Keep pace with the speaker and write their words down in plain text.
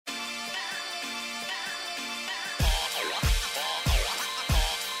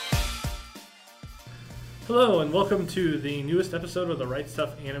Hello and welcome to the newest episode of the Right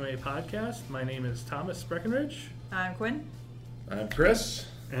Stuff Anime Podcast. My name is Thomas Breckenridge. I'm Quinn. I'm Chris.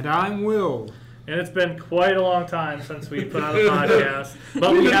 And I'm Will. And it's been quite a long time since we put out a podcast.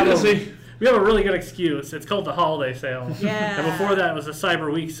 But we have a really good excuse. It's called the holiday sale. Yeah. And before that it was a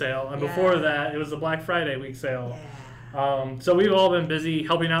Cyber Week sale. And before that it was the Black Friday week sale. Yeah. So we've all been busy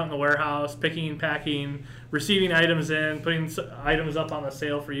helping out in the warehouse, picking, packing, receiving items in, putting items up on the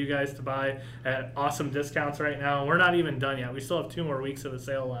sale for you guys to buy at awesome discounts right now. We're not even done yet. We still have 2 more weeks of the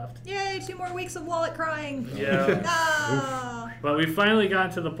sale left. Yay, 2 more weeks of wallet crying. Yeah. No. But we finally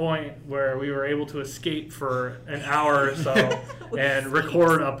got to the point where we were able to escape for an hour or so and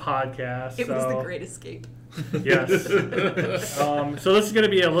record a podcast. It was the great escape. Yes. So this is going to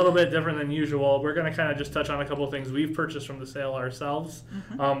be a little bit different than usual. We're going to kind of just touch on a couple of things we've purchased from the sale ourselves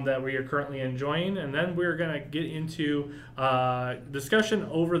that we are currently enjoying. And then we're going to get into discussion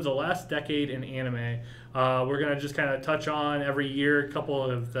over the last decade in anime. We're going to just kind of touch on every year a couple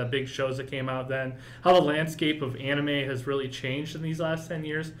of the big shows that came out then, how the landscape of anime has really changed in these last 10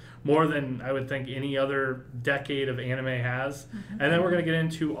 years, more than I would think any other decade of anime has. And then we're going to get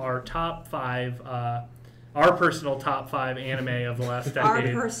into our top 5 our personal top 5 anime of the last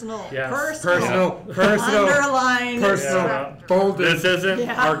decade. Our personal. Yes. Personal. Underline. Personal. Yeah. Bolded. This isn't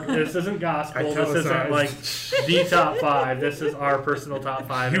gospel. This isn't like the top 5. This is our personal top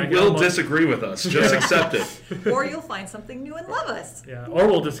 5. You will disagree with us. Just accept it. Or you'll find something new and love us. Yeah, or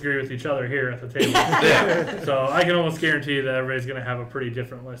we'll disagree with each other here at the table. Yeah. So I can almost guarantee you that everybody's going to have a pretty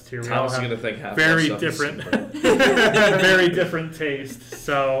different list here. Thomas is going to think half very that stuff is different, super. very different taste.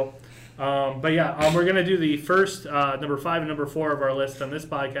 So, we're going to do the first number 5 and number 4 of our list on this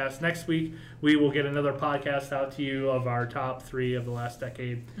podcast. Next week, we will get another podcast out to you of our top 3 of the last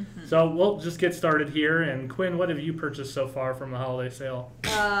decade. So we'll just get started here. And Quinn, what have you purchased so far from the holiday sale?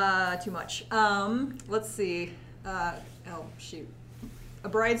 Too much. Let's see. Oh, shoot. A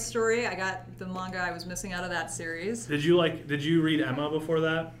Bride's Story. I got the manga I was missing out of that series. Did you read Emma before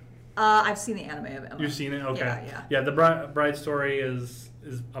that? I've seen the anime of Emma. You've seen it? Okay. Yeah. The Bride Story is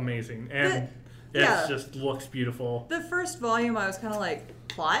amazing. And it just looks beautiful. The first volume, I was kind of like,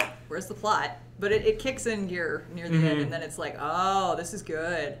 plot? Where's the plot? But it kicks in gear near the end, and then it's like, oh, this is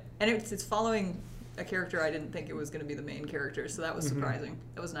good. And it's following a character I didn't think it was going to be the main character, so that was surprising.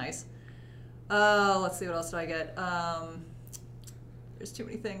 That was nice. Let's see, what else did I get? There's too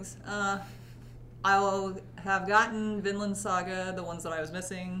many things. I'll have gotten Vinland Saga, the ones that I was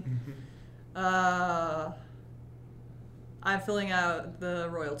missing. I'm filling out the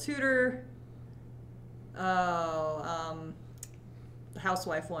Royal Tutor. The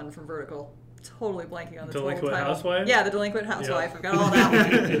Housewife one from Vertical. Totally blanking on the total title. Delinquent Housewife? Yeah, the Delinquent Housewife. Yeah. I've got all that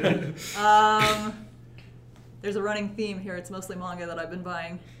one. There's a running theme here. It's mostly manga that I've been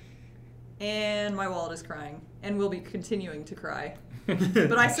buying. And my wallet is crying. And will be continuing to cry.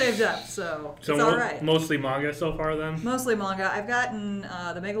 But I saved up, so it's all right. Mostly manga so far then? Mostly manga. I've gotten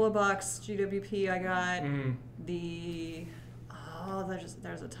the Megalobox GWP. I got the... Oh,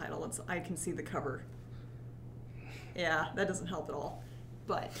 there's a title. I can see the cover. Yeah, that doesn't help at all.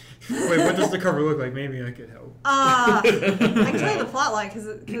 But... Wait, what does the cover look like? Maybe I could help. I can tell you the plot line,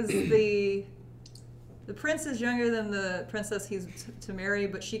 because the prince is younger than the princess he's to marry,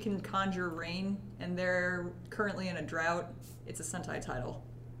 but she can conjure rain, and they're currently in a drought. It's a Sentai title.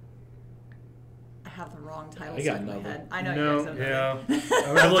 I have the wrong title I got in my nothing. head. I know No, you guys have nothing.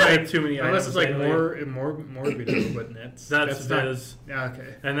 Yeah. I've looked at too many Unless items. it's like lately. Morbido, but that's not. Viz. Yeah,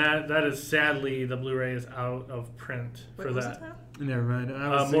 okay. And that is sadly the Blu-ray is out of print Wait, for what's that. the title? Never mind.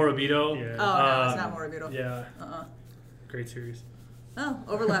 Morbido. Yeah. Oh, no, it's not Morbido. Yeah. Great series. Oh,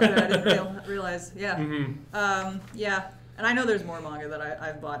 overlap there. I didn't realize. Yeah. Yeah. And I know there's more manga that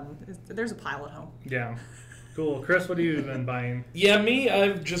I've bought. There's a pile at home. Yeah. Cool. Chris, what have you been buying? Yeah,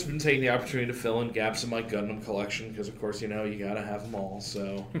 I've just been taking the opportunity to fill in gaps in my Gundam collection because, of course, you gotta have them all.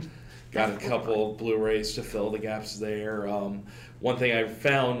 So, got a couple Blu-rays to fill the gaps there. One thing I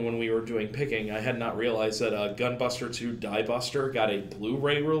found when we were doing picking, I had not realized that Gunbuster 2 Die Buster got a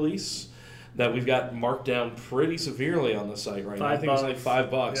Blu-ray release that we've got marked down pretty severely on the site right now. I think it's like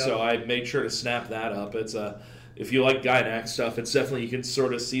 $5, Yep. so I made sure to snap that up. It's if you like Gynax stuff, it's definitely, you can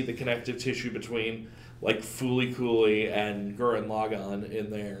sort of see the connective tissue between like Fooly Cooly and Gurren Lagann in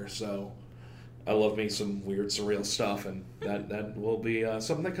there, so I love me some weird surreal stuff, and that will be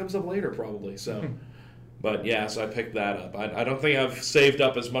something that comes up later probably. So, but yeah, so I picked that up. I don't think I've saved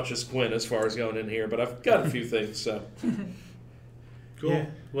up as much as Quinn as far as going in here, but I've got a few things. So Cool. Yeah.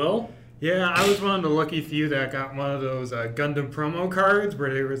 Well, Yeah, I was one of the lucky few that got one of those Gundam promo cards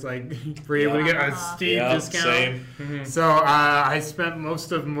where they was like, were able to get a steep discount. Same. Mm-hmm. So I spent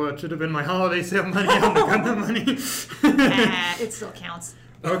most of what should have been my holiday sale money on the Gundam money. It still counts.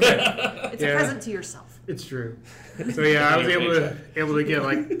 Okay. It's a present to yourself. It's true. So yeah, I was able to get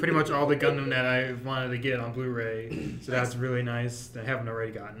like pretty much all the Gundam that I wanted to get on Blu-ray. So that's really nice. That I haven't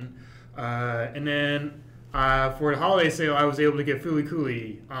already gotten. And then for the holiday sale, I was able to get Fooly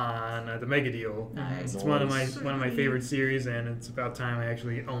Cooly on the Mega Deal. Nice. It's one of my favorite series, and it's about time I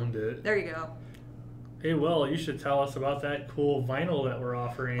actually owned it. There you go. Hey, Will, you should tell us about that cool vinyl that we're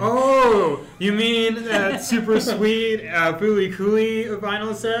offering. Oh, you mean that super sweet Fooly Cooly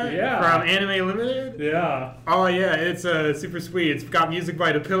vinyl set from Anime Limited? Yeah. Oh yeah, it's super sweet. It's got music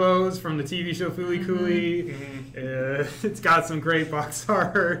by The Pillows from the TV show Fooly Cooly. Mm-hmm. It's got some great box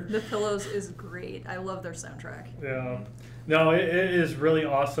art. The Pillows is great. I love their soundtrack. Yeah. No, it is really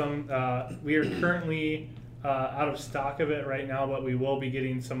awesome. We are currently out of stock of it right now, but we will be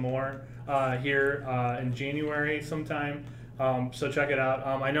getting some more here in January sometime. So check it out.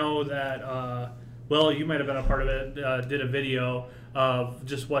 I know that Will, you might have been a part of it. Did a video of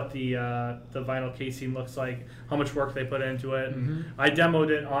just what the vinyl casing looks like, how much work they put into it. Mm-hmm. I demoed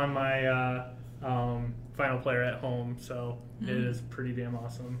it on my vinyl player at home, so it is pretty damn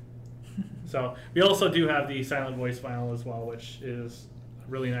awesome. So we also do have the Silent Voice vinyl as well, which is a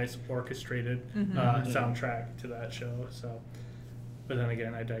really nice orchestrated soundtrack to that show. So, but then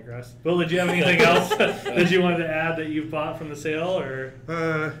again, I digress. Will, did you have anything else that you wanted to add that you bought from the sale, or?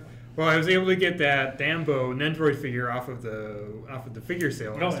 Well, I was able to get that Dambo Nendroid figure off of the figure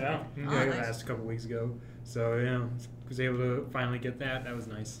sale. Last last couple weeks ago. So yeah, was able to finally get that. That was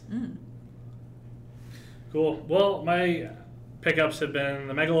nice. Cool. Well, my pickups have been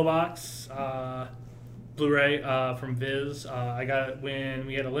the Megalobox Blu-ray from Viz. I got it when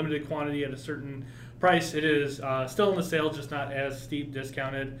we had a limited quantity at a certain price. It is still in the sale, just not as steep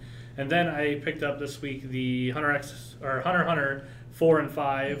discounted. And then I picked up this week the Hunter X or Hunter x Hunter 4 and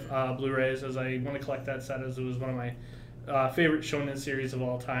 5 Blu-rays, as I want to collect that set, as it was one of my favorite shonen series of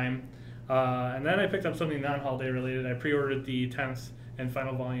all time. And then I picked up something non-holiday related. I pre-ordered the 10th and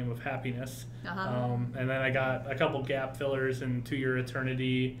final volume of Happiness. And then I got a couple gap fillers in To Your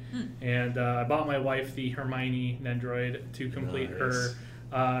Eternity. And I bought my wife the Hermione Nendroid to complete her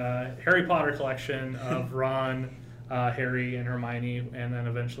Harry Potter collection of Ron, Harry, and Hermione, and then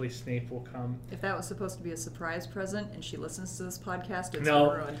eventually Snape will come. If that was supposed to be a surprise present and she listens to this podcast, it's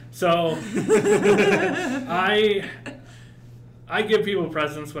ruined. So I give people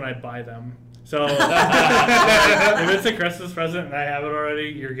presents when I buy them. So if it's a Christmas present and I have it already,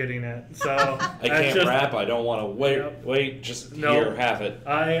 you're getting it. So I can't wrap. I don't want to wait. Just here, have it.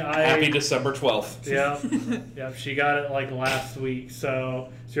 Happy December 12th. Yeah. She got it like last week, so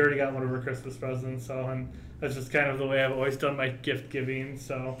she already got one of her Christmas presents. So and that's just kind of the way I've always done my gift giving.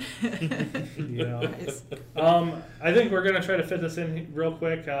 So Nice. I think we're gonna try to fit this in real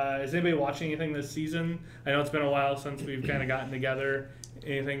quick. Is anybody watching anything this season? I know it's been a while since we've kind of gotten together.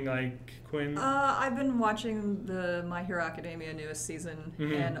 Anything like Quinn? I've been watching the My Hero Academia newest season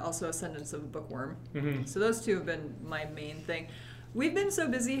and also Ascendance of a Bookworm. So those two have been my main thing. We've been so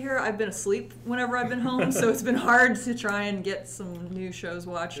busy here, I've been asleep whenever I've been home, so it's been hard to try and get some new shows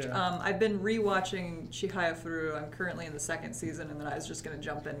watched. I've been rewatching Chihaya Furu. I'm currently in the second season, and then I was just going to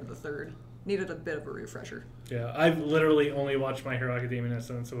jump into the third. Needed a bit of a refresher. Yeah, I've literally only watched My Hero Academia and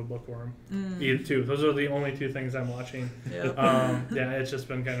Ascendance of a Bookworm. Either two. Those are the only two things I'm watching. It's just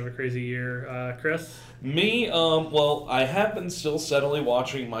been kind of a crazy year. Chris? Me, well, I have been still steadily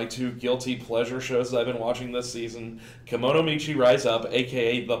watching my two guilty pleasure shows that I've been watching this season. Kimono Michi Rise Up,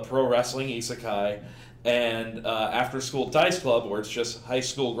 a.k.a. the pro wrestling isekai, and After School Dice Club, where it's just high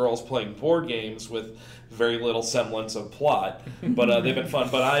school girls playing board games with very little semblance of plot. But they've been fun.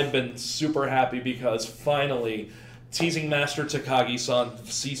 But I've been super happy because finally Teasing Master Takagi-san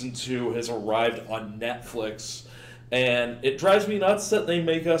Season 2 has arrived on Netflix. And it drives me nuts that they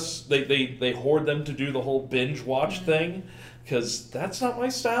make us, they hoard them to do the whole binge watch thing, because that's not my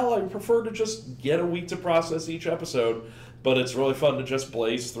style. I prefer to just get a week to process each episode, but it's really fun to just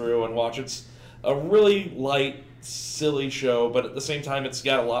blaze through and watch. It's a really light, silly show, but at the same time it's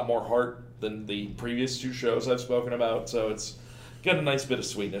got a lot more heart than the previous two shows I've spoken about, so it's got a nice bit of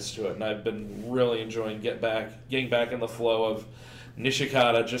sweetness to it, and I've been really enjoying getting back in the flow of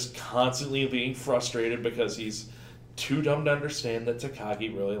Nishikata just constantly being frustrated because he's too dumb to understand that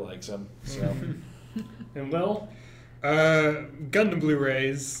Takagi really likes him. So. And Will? Gundam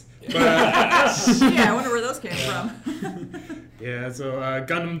Blu-rays. But, I wonder where those came from. Yeah, so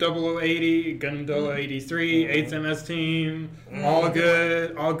Gundam 0080, Gundam 0083, 8th MS Team, all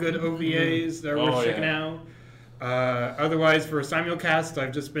good OVAs that we're checking out. Otherwise, for simulcast,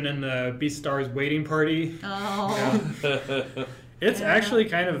 I've just been in the Beastars waiting party. Oh. It's actually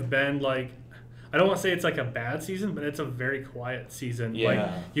kind of been like, I don't want to say it's like a bad season, but it's a very quiet season. Yeah. Like,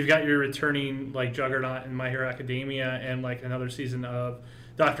 you've got your returning like Juggernaut and My Hero Academia, and like another season of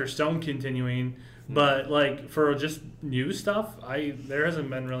Dr. Stone continuing. But like for just new stuff, there hasn't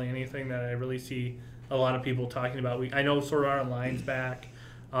been really anything that I really see a lot of people talking about. I know Sword Art Online's back,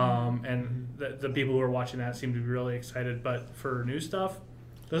 and the people who are watching that seem to be really excited. But for new stuff,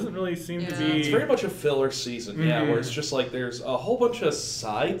 doesn't really seem to be. It's very much a filler season, where it's just like there's a whole bunch of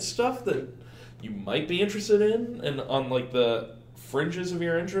side stuff that you might be interested in and on like the fringes of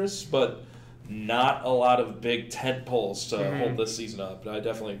your interests, but not a lot of big tent poles to hold this season up. I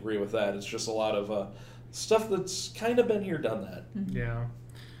definitely agree with that. It's just a lot of stuff that's kind of been here, done that. Yeah.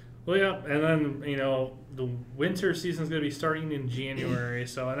 Well, yeah, and then, the winter season's going to be starting in January,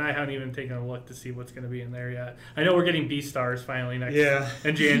 and I haven't even taken a look to see what's going to be in there yet. I know we're getting Beastars finally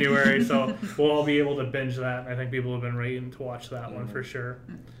in January, so we'll all be able to binge that. I think people have been waiting to watch that one for sure.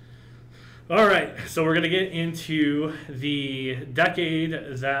 All right, so we're going to get into the decade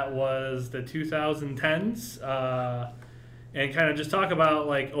that was the 2010s and kind of just talk about,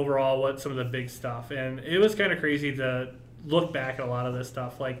 like, overall what some of the big stuff. And it was kind of crazy to look back at a lot of this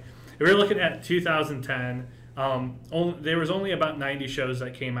stuff. Like, if we were looking at 2010, there was only about 90 shows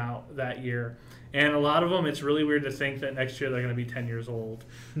that came out that year. And a lot of them, it's really weird to think that next year they're going to be 10 years old.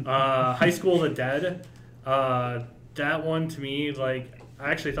 High School of the Dead, that one to me, like, I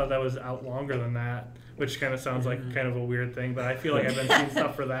actually thought that was out longer than that, which kind of sounds like kind of a weird thing, but I feel like I've been seeing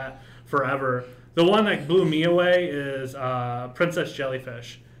stuff for that forever. The one that blew me away is Princess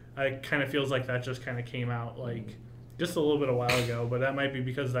Jellyfish. It kind of feels like that just kind of came out like just a little bit a while ago, but that might be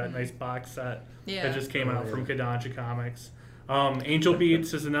because of that nice box set that just came out from Kodansha Comics. Angel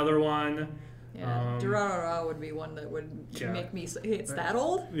Beats is another one. Yeah, Durarara would be one that would make me say, hey, it's that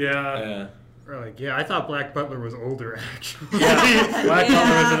old? Yeah. Or I thought Black Butler was older, actually. Yeah, Black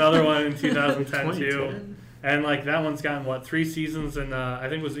Butler was another one in 2010 too. And like that one's gotten 3 seasons, and I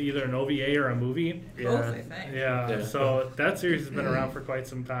think it was either an OVA or a movie. Yeah. So that series has been around for quite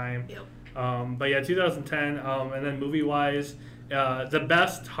some time. Yep. But yeah, 2010, and then movie wise, the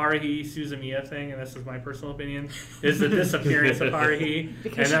best Haruhi Suzumiya thing, and this is my personal opinion, is the disappearance of Haruhi,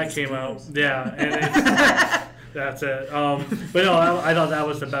 and that came out. Yeah, and it's. That's it. But no, I thought that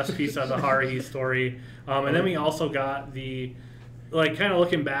was the best piece of the Haruhi story. And then we also got the, like, kind of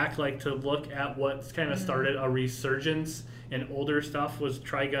looking back, like, to look at what kind of started a resurgence in older stuff was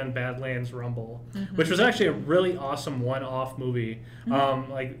Trigun Badlands Rumble, which was actually a really awesome one-off movie.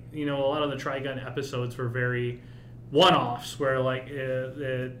 Like, a lot of the Trigun episodes were very one-offs where, like,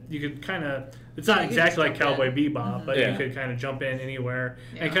 you could kind of, it's not exactly like Cowboy Bebop, but you could kind of jump in anywhere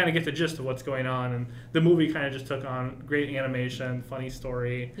and kind of get the gist of what's going on. And the movie kind of just took on great animation, funny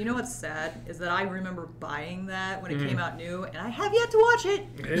story. You know what's sad is that I remember buying that when it came out new, and I have yet to watch it.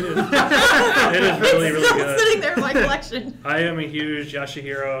 It is really, really good. It's sitting there in my collection. I am a huge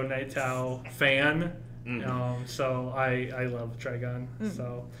Yashihiro Naitao fan, so I love Trigun.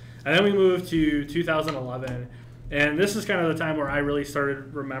 So, and then we moved to 2011. And this is kind of the time where I really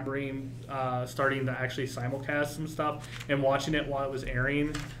started remembering starting to actually simulcast some stuff and watching it while it was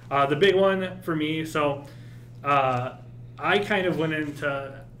airing. The big one for me, so I kind of went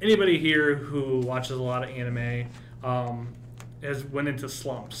into, anybody here who watches a lot of anime has went into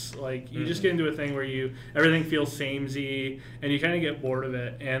slumps. Like, you just get into a thing where everything feels samey and you kind of get bored of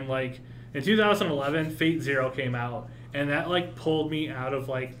it. And like in 2011, Fate Zero came out, and that like pulled me out of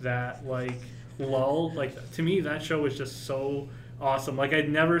like that like lull. Like, to me, that show was just so awesome. Like, I'd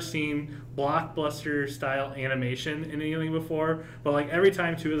never seen blockbuster style animation in anything before, but like every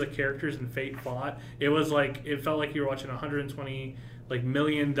time 2 of the characters in Fate fought, it was like, it felt like you were watching $120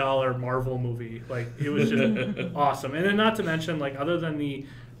 million Marvel movie. Like, it was just awesome. And then not to mention, like, other than the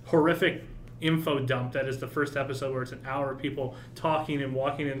horrific info dump that is the first episode where it's an hour of people talking and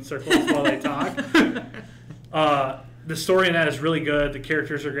walking in circles while they talk, the story in that is really good. The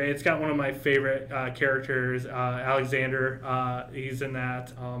characters are great. It's got one of my favorite characters, Alexander. He's in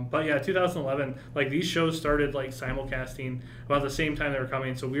that. But yeah, 2011, like, these shows started like simulcasting about the same time they were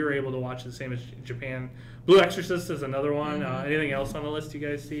coming, so we were able to watch the same as Japan. Blue Exorcist is another one. Anything else on the list you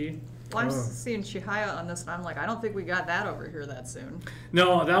guys see? Well, I'm seeing Chihaya on this, and I'm like, I don't think we got that over here that soon.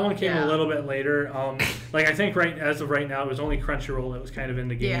 No, that one came a little bit later. Like, I think as of right now, it was only Crunchyroll that was kind of in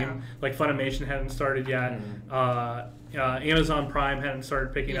the game. Yeah. Like, Funimation hadn't started yet. Amazon Prime hadn't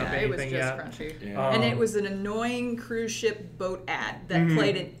started picking up Yeah, it was anything just yet. crunchy. Yeah. And it was an annoying cruise ship boat ad that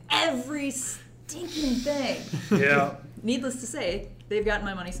played in every stinking thing. Yeah. Needless to say, they've gotten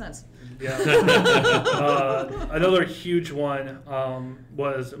my money since. Yeah. Another huge one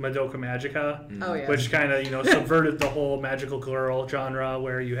was Madoka Magica, Oh yeah. which kind of subverted the whole magical girl genre,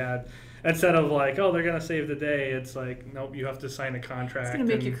 where you had, instead of like, oh, they're gonna save the day, it's like, nope, you have to sign a contract. it's gonna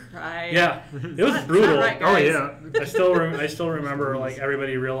make and- you cry. Yeah, it was It's brutal. not right, Oh guys. yeah. I still remember like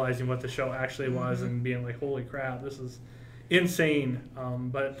everybody realizing what the show actually was and being like, holy crap, this is insane.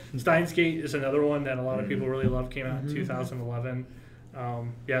 But Steins Gate is another one that a lot of people really love. Came out in 2011.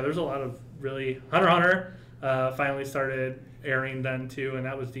 Yeah, there's a lot of really Hunter x Hunter finally started airing then too, and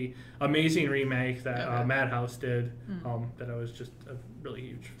that was the amazing remake that Okay. Madhouse did. That I was just a really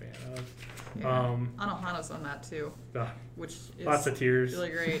huge fan of. Yeah. Anohana's on that too, which is Lots of tears. really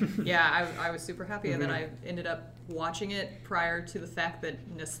great. Yeah, I was super happy, and then I ended up watching it prior to the fact that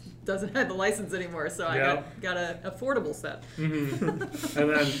NIS doesn't have the license anymore, so I got an affordable set. And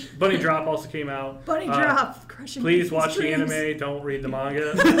then Bunny Drop also came out. Bunny Drop, crushing Please people's watch the dreams. anime. Don't read the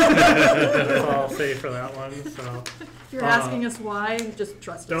manga. That's all I'll say for that one. So, If you're asking us why, just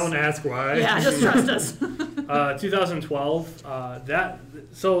trust us. Don't ask why. Yeah, just trust us. 2012.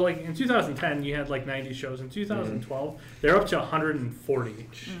 So like in 2010 you had like 90 shows. In 2012 they're up to 140.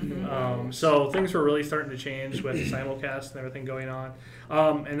 So things were really starting to change with simulcast and everything going on.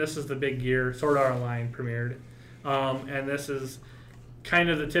 And this is the big year. Sword Art Online premiered, and this is kind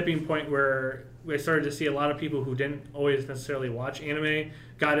of the tipping point where we started to see a lot of people who didn't always necessarily watch anime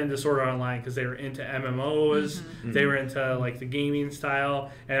got into Sword Art Online because they were into MMOs, they were into like the gaming style,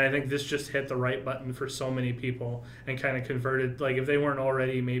 and I think this just hit the right button for so many people and kind of converted, like if they weren't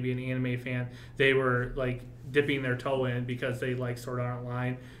already maybe an anime fan, they were like dipping their toe in because they like Sword Art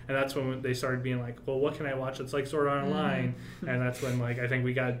Online, and that's when they started being like, well, what can I watch that's like Sword Art Online? And that's when like I think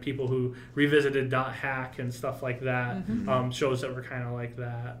we got people who revisited .hack and stuff like that, shows that were kind of like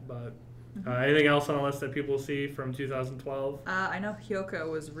that. But anything else on the list that people see from 2012? I know Hyoko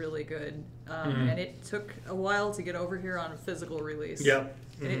was really good, and it took a while to get over here on physical release. Yep.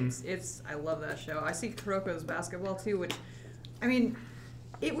 And it's I love that show. I see Kuroko's Basketball too, which, I mean,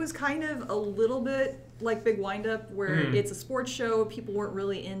 it was kind of a little bit like Big Wind Up, where it's a sports show. People weren't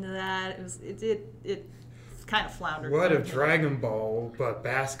really into that. It kind of floundered. What down if here. Dragon Ball but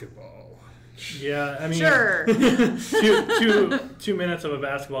basketball? Yeah, I mean, Sure. 2 minutes of a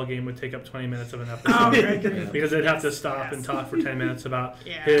basketball game would take up 20 minutes of an episode because they'd have to stop and talk for 10 minutes about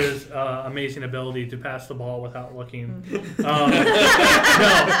his amazing ability to pass the ball without looking. True.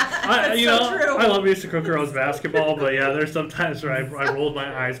 I love Mr. Kuroko's basketball, but yeah, there's sometimes where I rolled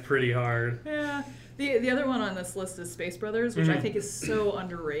my eyes pretty hard. Yeah. The other one on this list is Space Brothers, which I think is so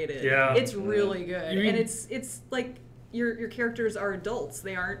underrated. Yeah. It's really good. You mean- And it's like your characters are adults.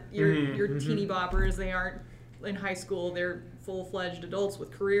 They aren't your teeny boppers. They aren't in high school. They're full-fledged adults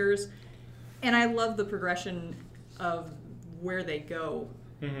with careers. And I love the progression of where they go,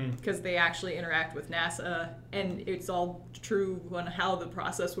 because they actually interact with NASA, and it's all true on how the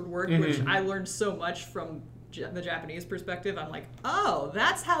process would work, which I learned so much from the Japanese perspective. I'm like, oh,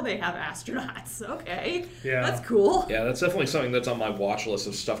 that's how they have astronauts. Okay, Yeah. that's cool. Yeah, that's definitely something that's on my watch list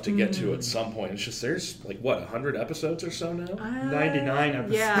of stuff to get to at some point. It's just there's like what 100 episodes or so now. 99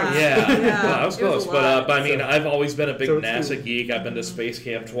 episodes. Yeah, Yeah, well, I was it was close, a but lot. I mean, I've always been a big So it's NASA cool. geek. I've been to Space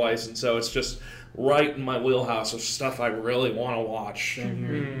Camp twice, and so it's just right in my wheelhouse of stuff I really want to watch.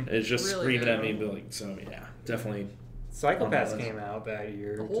 It's just Really screaming good. at me, like, so yeah, definitely. Psychopaths came out that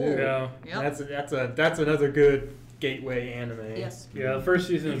year Oh. too. Yeah. Yep. That's another good gateway anime. Yes. Yeah, the first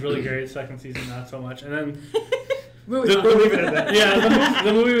season was really great. Second season, not so much. And then Moving on. We'll leave it at that. yeah,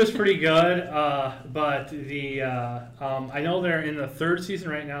 the movie was pretty good, but the I know they're in the third season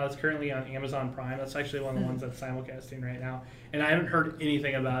right now. It's currently on Amazon Prime. That's actually one of the ones that's simulcasting right now, and I haven't heard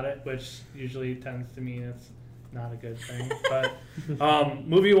anything about it, which usually tends to mean it's not a good thing. But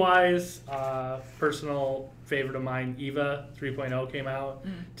movie wise, personal favorite of mine, Eva 3.0 came out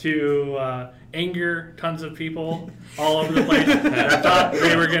to anger tons of people all over the place. And I thought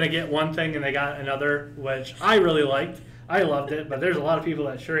they were going to get one thing and they got another, which I really liked. I loved it, but there's a lot of people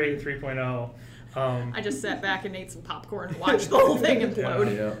that sure hate 3.0. I just sat back and ate some popcorn and watched the whole thing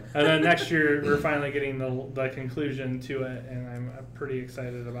implode. Yeah. And then next year we're finally getting the conclusion to it, and I'm pretty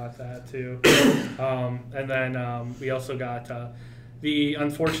excited about that too. And then we also got the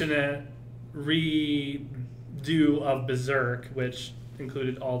unfortunate redo of Berserk, which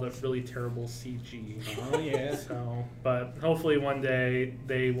included all the really terrible CG. Oh yeah. So, but hopefully one day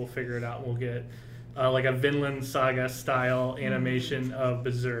they will figure it out. We'll get like a Vinland Saga style animation of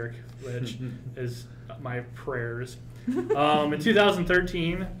Berserk, which is my prayers. In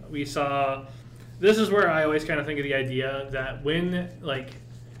 2013, we saw. This is where I always kind of think of the idea that when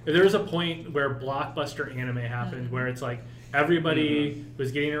there was a point where blockbuster anime happened, where it's like everybody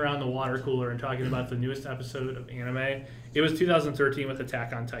was getting around the water cooler and talking about the newest episode of anime. It was 2013 with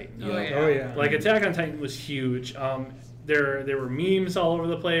Attack on Titan. Oh yeah. Like Attack on Titan was huge. There were memes all over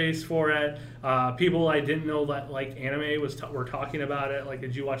the place for it. People I didn't know that liked anime were talking about it. Like,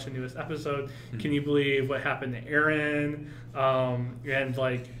 did you watch the newest episode? Can you believe what happened to Eren? And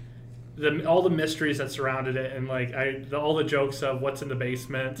like all the mysteries that surrounded it, and like all the jokes of what's in the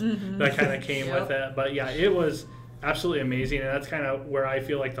basement that kind of came with it. But yeah, it was absolutely amazing, and that's kind of where I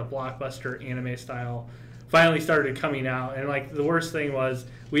feel like the blockbuster anime style finally started coming out. And like the worst thing was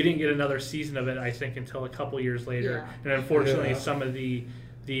we didn't get another season of it, I think, until a couple years later. And unfortunately, some of the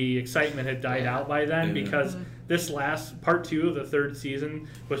excitement had died out by then because this last part 2 of the 3rd season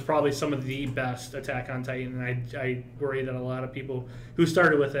was probably some of the best Attack on Titan. And I worry that a lot of people who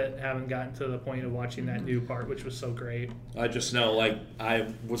started with it haven't gotten to the point of watching that new part, which was so great. I just know, like,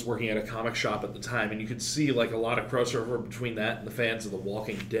 I was working at a comic shop at the time, and you could see, like, a lot of crossover between that and the fans of The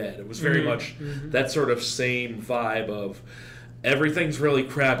Walking Dead. It was very much that sort of same vibe of everything's really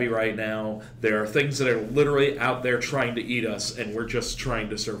crappy right now. There are things that are literally out there trying to eat us, and we're just trying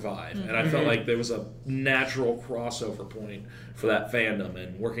to survive. And I felt like there was a natural crossover point for that fandom,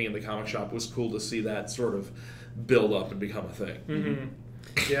 and working in the comic shop was cool to see that sort of build up and become a thing.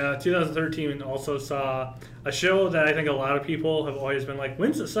 Yeah, 2013 also saw a show that I think a lot of people have always been like,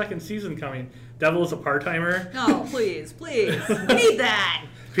 when's the 2nd season coming? Devil is a Part-Timer. No, please. We need that.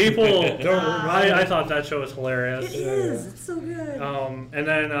 People, I thought that show was hilarious. It is. It's so good. And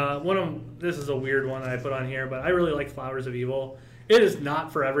then this is a weird one that I put on here, but I really like Flowers of Evil. It is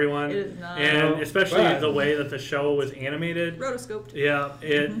not for everyone. It is not. And especially the way that the show was animated. Rotoscoped. Yeah,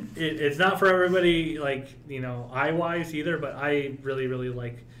 it's not for everybody, like, eye-wise either, but I really, really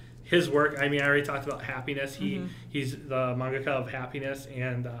like his work. I mean, I already talked about Happiness. He's the mangaka of Happiness,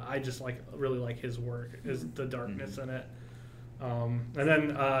 and I just really like his work, the darkness in it. And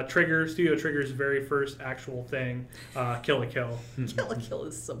then Studio Trigger's very first actual thing, Kill la Kill. Kill la Kill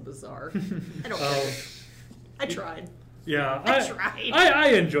is so bizarre. I don't get it. I tried. Yeah, I tried. I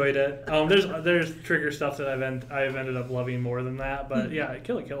enjoyed it. There's Trigger stuff that I've ended up loving more than that, but yeah,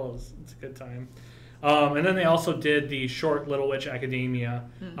 Kill la Kill it's a good time. And then they also did the short Little Witch Academia,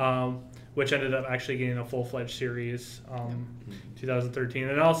 which ended up actually getting a full-fledged series, 2013,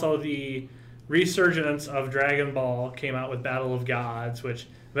 and also the resurgence of Dragon Ball came out with Battle of Gods, which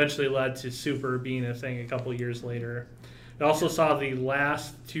eventually led to Super being a thing a couple years later. It also saw the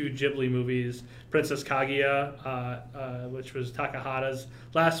last 2 Ghibli movies, Princess Kaguya, which was Takahata's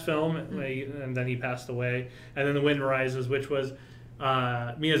last film, and then he passed away, and then The Wind Rises, which was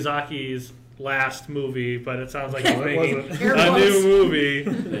Miyazaki's last movie, but it sounds like he's making a new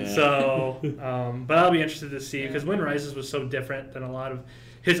movie. So, but I'll be interested to see, because Wind Rises was so different than a lot of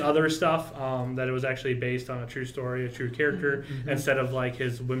his other stuff, that it was actually based on a true story, a true character, instead of like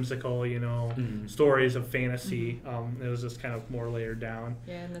his whimsical, stories of fantasy. It was just kind of more layered down.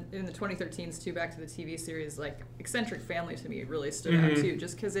 Yeah, and in the 2013s too, back to the TV series, like Eccentric Family to me really stood out too,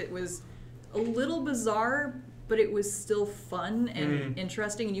 just because it was a little bizarre, but it was still fun and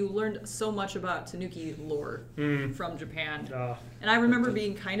interesting, and you learned so much about Tanuki lore from Japan. And I remember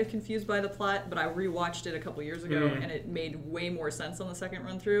being kind of confused by the plot, but I rewatched it a couple years ago, and it made way more sense on the second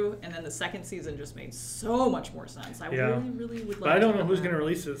run through. And then the second season just made so much more sense. I really would like. But I don't know who's going to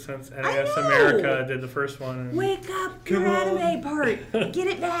release it since NES America did the first one. And wake up, your anime part, get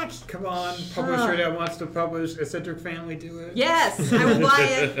it back. Come on, publisher that wants to publish Eccentric Family, do it. Yes, I will buy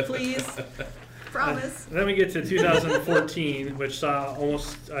it, please. Promise. Then we get to 2014, which saw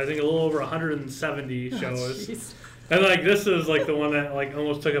almost, I think, a little over 170 shows. Jeez. And like this is like the one that like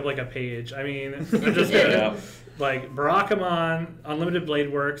almost took up like a page. I mean, I just like Barakamon, Unlimited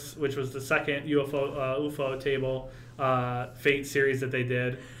Blade Works, which was the second UFO table Fate series that they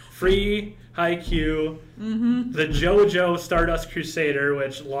did. Free Haikyuu, the JoJo Stardust Crusader,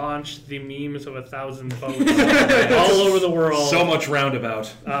 which launched the memes of 1,000 votes all over the world. So much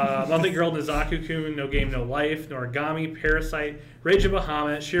roundabout. Monthly Girl Nizaku-kun, No Game No Life, Noragami, Parasite, Rage of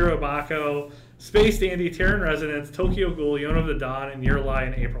Bahamut, Shirobako, Space Dandy, Terran Resonance, Tokyo Ghoul, Yona of the Dawn, and Your Lie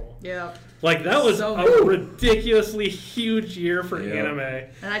in April. Yeah. Like, that was a ridiculously huge year for anime.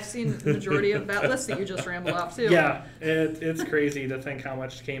 And I've seen the majority of that list that you just rambled off, too. Yeah, it's crazy to think how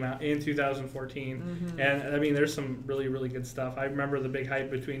much came out in 2014. And, I mean, there's some really, really good stuff. I remember the big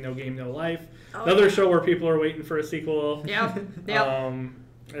hype between No Game No Life. Another show where people are waiting for a sequel. Yep.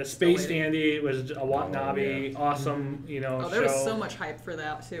 Space waiting. Dandy was a Watanabe, awesome, Oh, there show. was so much hype for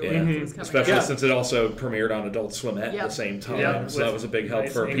that too. Yeah. When it was coming Especially out. since it also premiered on Adult Swim at Yep. the same time, Yeah, so that was a big help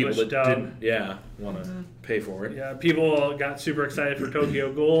nice for people English that dub. didn't, want to pay for it. Yeah, people got super excited for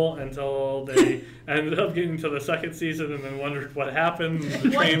Tokyo Ghoul until they ended up getting to the second season and then wondered what happened.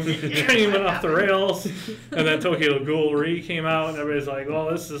 The train went off the rails, and then Tokyo Ghoul Re came out, and everybody's like, "Well,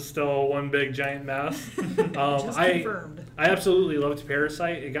 this is still one big giant mess." Just confirmed. I absolutely loved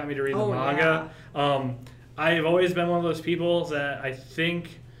Parasite. It got me to read the Oh, manga. I've always been one of those people that I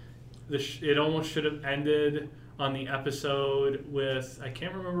think it almost should have ended on the episode with, I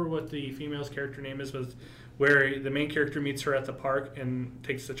can't remember what the female's character name is, was where the main character meets her at the park and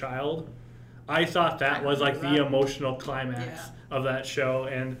takes the child. I thought that was like the emotional climax of that show,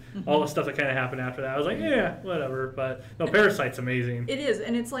 and all the stuff that kind of happened after that. I was like, yeah, whatever. But no, Parasite's amazing. It is,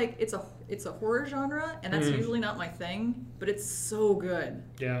 and it's like it's a horror genre, and that's usually not my thing, but it's so good.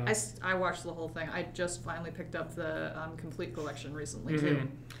 Yeah. I watched the whole thing. I just finally picked up the complete collection recently too.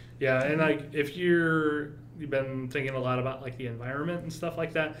 Yeah, and like if you've been thinking a lot about like the environment and stuff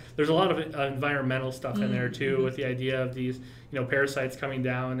like that, there's a lot of environmental stuff in there too, with the idea of these parasites coming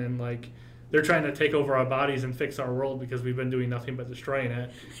down and like they're trying to take over our bodies and fix our world because we've been doing nothing but destroying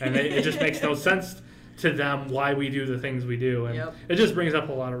it, and it just makes no sense to them why we do the things we do, and it just brings up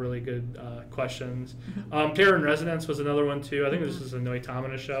a lot of really good questions. Terror in Resonance was another one too. I think this was a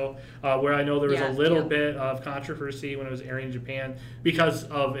Noitamina show where I know there was a little bit of controversy when it was airing in Japan because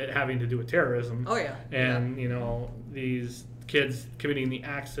of it having to do with terrorism. Oh yeah. And these kids committing the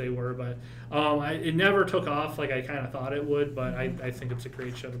acts they were, but it never took off like I kind of thought it would, but I think it's a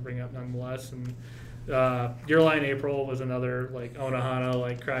great show to bring up nonetheless. And Your Lie in April was another like Onohana,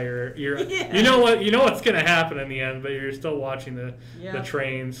 like cry your ear. You know what's gonna happen in the end, but you're still watching the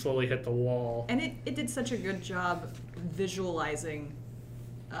train slowly hit the wall. And it did such a good job visualizing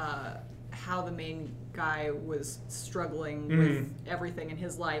how the main guy was struggling with everything in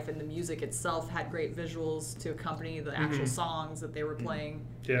his life, and the music itself had great visuals to accompany the actual songs that they were playing.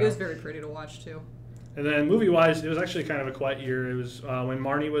 It was very pretty to watch too. And then movie-wise, it was actually kind of a quiet year. It was when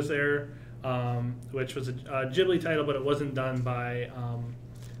Marnie was there, which was a Ghibli title, but it wasn't done by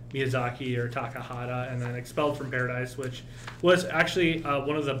Miyazaki or Takahata, and then Expelled from Paradise, which was actually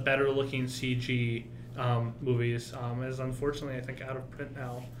one of the better-looking CG movies. Is unfortunately, I think, out of print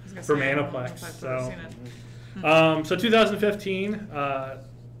now for Maniplex. So 2015,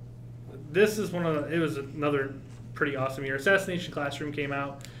 this is it was another pretty awesome year. Assassination Classroom came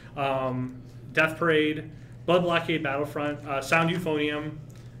out, Death Parade, Blood Blockade Battlefront, Sound Euphonium,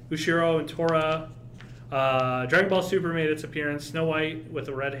 Ushiro and Tora, Dragon Ball Super made its appearance, Snow White with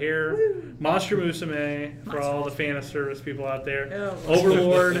the red hair, Monster Musume for all the fan of service people out there,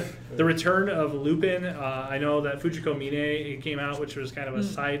 Overlord, The Return of Lupin. I know that Fujiko Mine came out, which was kind of a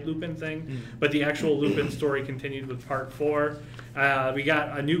side Lupin thing, but the actual Lupin story continued with Part 4. We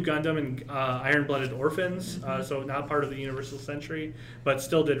got a new Gundam in Iron-Blooded Orphans, so not part of the Universal Century, but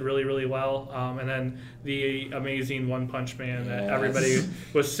still did really, really well. And then the amazing One Punch Man that everybody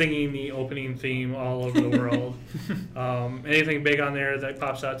was singing the opening theme all over the world. Anything big on there that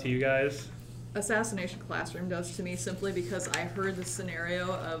pops out to you guys? Assassination Classroom does to me simply because I heard the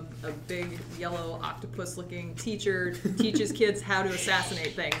scenario of a big yellow octopus-looking teacher teaches kids how to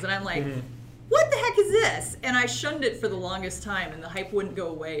assassinate things, and I'm like, what the heck is this? And I shunned it for the longest time, and the hype wouldn't go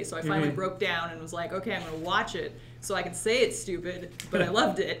away. So I finally broke down and was like, okay, I'm going to watch it so I can say it's stupid, but I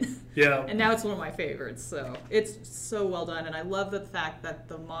loved it. And now it's one of my favorites. So it's so well done, and I love the fact that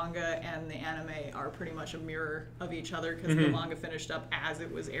the manga and the anime are pretty much a mirror of each other because the manga finished up as it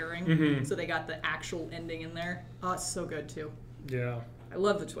was airing, so they got the actual ending in there. Oh, it's so good too. Yeah. I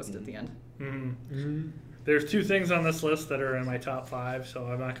love the twist at the end. There's two things on this list that are in my top 5, so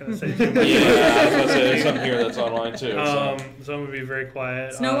I'm not going to say too much. Yeah, I was going to say there's something here that's online too. So I'm going to be very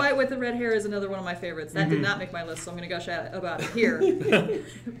quiet. Snow White with the red hair is another one of my favorites. That did not make my list, so I'm going to gush about it here.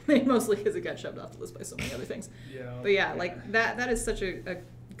 Mostly because it got shoved off the list by so many other things. But yeah, like that is such a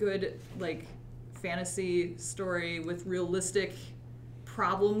good like fantasy story with realistic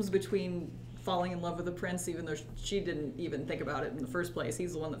problems between falling in love with the prince, even though she didn't even think about it in the first place.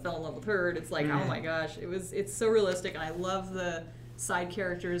 He's the one that fell in love with her. And it's like, oh my gosh, it's so realistic, and I love the side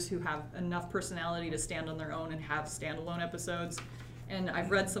characters who have enough personality to stand on their own and have standalone episodes. And I've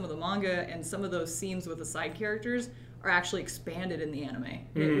read some of the manga, and some of those scenes with the side characters are actually expanded in the anime.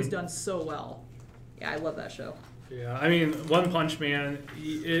 It was done so well. Yeah, I love that show. Yeah, I mean, One Punch Man,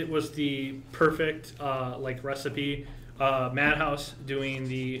 it was the perfect like recipe. Madhouse doing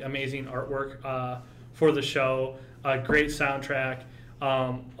the amazing artwork for the show, great soundtrack.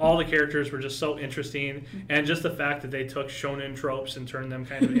 All the characters were just so interesting, and just the fact that they took shonen tropes and turned them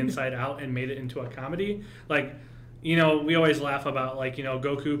kind of inside out and made it into a comedy. Like, you know, we always laugh about, like, you know,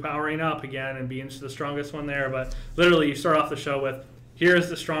 Goku powering up again and being the strongest one there, but literally you start off the show with, here's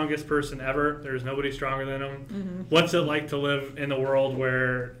the strongest person ever. There's nobody stronger than him. What's it like to live in a world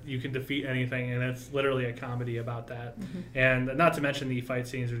where you can defeat anything? And it's literally a comedy about that. And not to mention the fight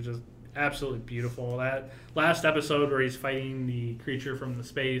scenes are just absolutely beautiful. That last episode where he's fighting the creature from the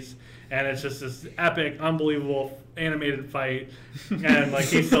space, and it's just this epic, unbelievable animated fight, and like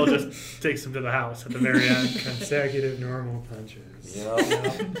he still just takes him to the house at the very end. Consecutive normal punches.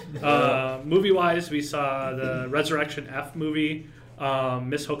 Movie wise, we saw the Resurrection F movie,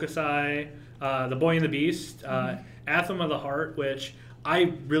 Miss Hokusai, The Boy and the Beast, Anthem of the Heart, which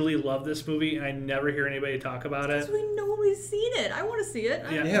I really love this movie, and I never hear anybody talk about it. Because nobody's seen it. I want to see it.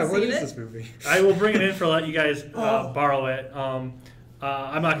 Yeah, what is this movie? I will bring it in for let you guys borrow it.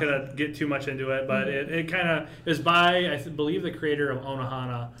 I'm not going to get too much into it, but it kind of is by, I believe, the creator of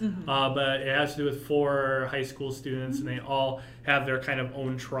Onohana. But it has to do with 4 high school students, and they all have their kind of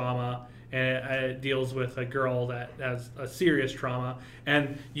own trauma. And it deals with a girl that has a serious trauma,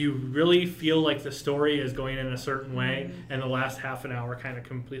 and you really feel like the story is going in a certain way, and the last half an hour kind of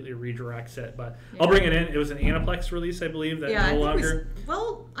completely redirects it. But I'll bring it in. It was an Aniplex release, I believe, that no longer.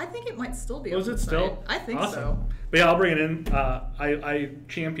 I think it might still be. Was it still? I think awesome. so. But yeah, I'll bring it in. I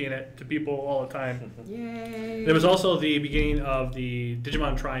champion it to people all the time. Yay! It was also the beginning of the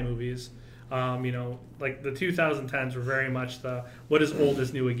Digimon Tri movies. You know, like the 2010s were very much the what is old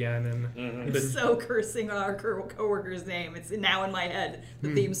is new again, and I'm so cursing our coworker's name. It's now in my head.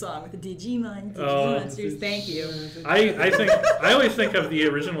 The theme song with the Digimon Monsters. Thank you. I always think of the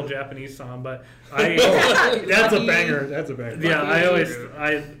original Japanese song, but that's a banger. That's a banger.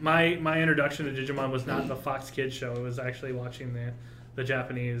 Yeah, my introduction to Digimon was not the Fox Kids show. It was actually watching the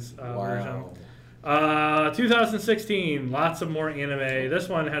Japanese version. 2016, lots of more anime. This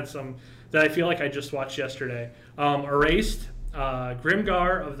one had some that I feel like I just watched yesterday. Erased,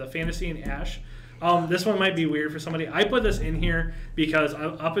 Grimgar of the Fantasy and Ash. This one might be weird for somebody. I put this in here because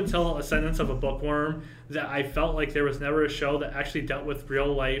up until Ascendance of a Bookworm, that I felt like there was never a show that actually dealt with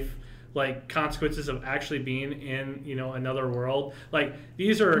real life, like, consequences of actually being in, you know, another world. Like,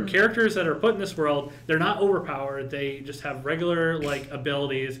 these are characters that are put in this world. They're not overpowered. They just have regular, like,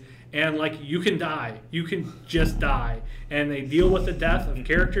 abilities. And, like, you can die. You can just die. And they deal with the death of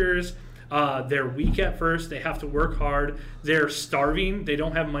characters. They're weak at first. They have to work hard. They're starving. They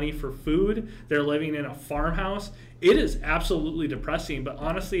don't have money for food. They're living in a farmhouse. It is absolutely depressing. But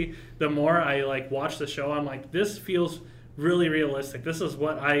honestly, the more I, like, watch the show, I'm like, this feels really realistic. This is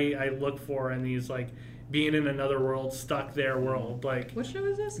what I look for in these, like, being in another world, stuck there world. Like, what show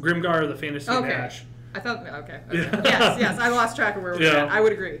is this? Grimgar of the Fantasy and Ash. I thought, okay. Yes, I lost track of where we're at. I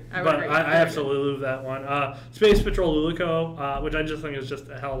would agree. I absolutely love that one. Space Patrol Lulico, which I just think is just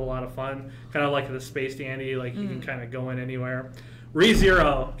a hell of a lot of fun. Kind of like the Space Dandy, like you can kind of go in anywhere.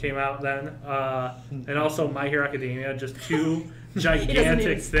 ReZero came out then, and also My Hero Academia, just 2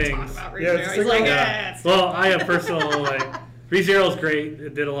 gigantic things. He's like, well, I have personal, like, ReZero's great.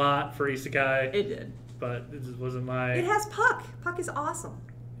 It did a lot for Isekai. It did. But it just wasn't my... It has Puck. Puck is awesome.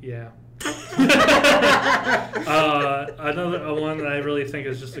 Yeah. Another one that I really think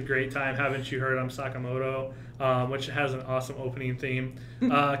is just a great time. Haven't you heard? I'm Sakamoto, which has an awesome opening theme.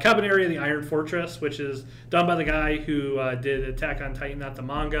 Cabaneri the Iron Fortress, which is done by the guy who did Attack on Titan, not the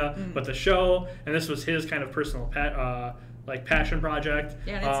manga, but the show. And this was his kind of personal passion project.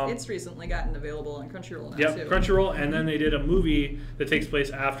 Yeah, and it's recently gotten available on Crunchyroll now, too. Yep, Crunchyroll, and then they did a movie that takes place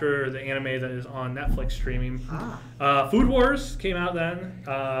after the anime that is on Netflix streaming. Food Wars came out then.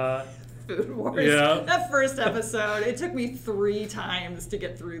 Food Wars. Yeah. That first episode, it took me 3 times to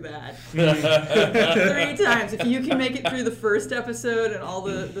get through that. 3 times. If you can make it through the first episode and all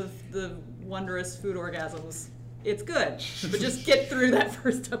the wondrous food orgasms, it's good. But just get through that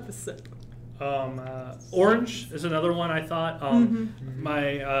first episode. Orange is another one I thought. I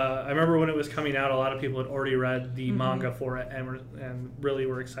remember when it was coming out, a lot of people had already read the manga for it and really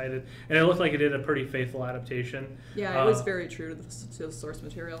were excited. And it looked like it did a pretty faithful adaptation. Yeah, it was very true to the source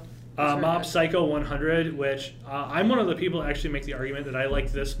material. Mob Psycho 100, which I'm one of the people that actually make the argument that I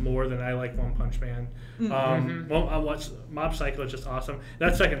like this more than I like One Punch Man. Mob Psycho is just awesome.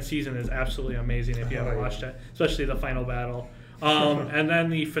 That second season is absolutely amazing if you haven't watched it, especially the final battle. And then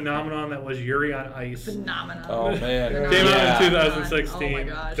the phenomenon that was Yuri on Ice. Phenomenon. Oh man, Came out in yeah. 2016. Oh my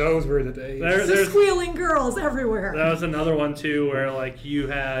gosh. Those were the days. There's squealing girls everywhere. That was another one too, where like you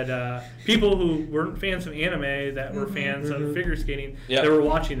had people who weren't fans of anime that were fans of figure skating. Yep. They were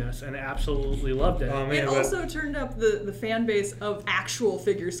watching this and absolutely loved it. Oh, man, It but- also turned up the fan base of actual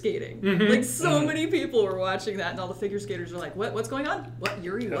figure skating. Like so many people were watching that, and all the figure skaters are like, "What's going on? What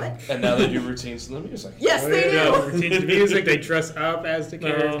Yuri? What?" And now they do routines to the music. Yes, they do. Yeah, routine to music. They dress up as the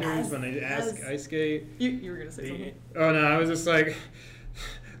characters Yes, when they yes. ice skate. You were gonna say something. Oh no, I was just like,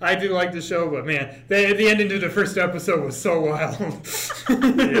 I do like the show, but man, the ending to the first episode was so wild.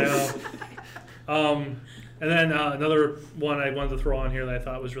 Yeah. And then another one I wanted to throw on here that I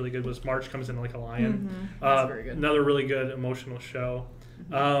thought was really good was March Comes In Like a Lion. That's very good. Another really good emotional show.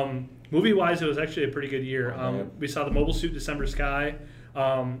 Movie-wise, it was actually a pretty good year. We saw the Mobile Suit December Sky,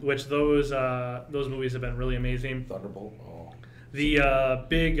 which those movies have been really amazing. Thunderbolt. Oh. The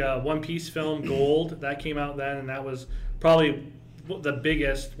big One Piece film, Gold, that came out then, and that was probably the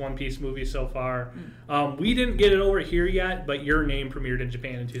biggest One Piece movie so far. We didn't get it over here yet, but Your Name premiered in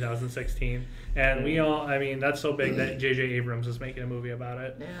Japan in 2016. And we all, I mean, that's so big that J.J. Abrams is making a movie about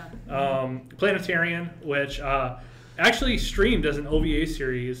it. Yeah. Planetarian, which actually streamed as an OVA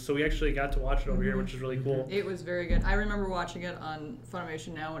series, so we actually got to watch it over here, which is really cool. It was very good. I remember watching it on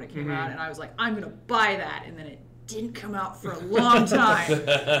Funimation Now when it came out, and I was like, I'm gonna buy that, and then it didn't come out for a long time.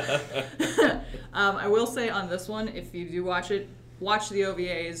 I will say on this one, if you do watch it, watch the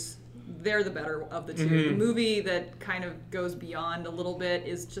OVAs. They're the better of the two. The movie that kind of goes beyond a little bit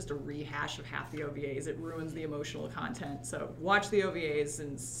is just a rehash of half the OVAs. It ruins the emotional content. So watch the OVAs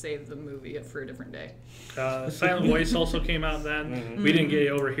and save the movie for a different day. Silent Voice also came out then. We didn't get it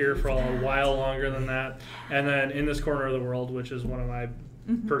over here for a while longer than that. And then In This Corner of the World, which is one of my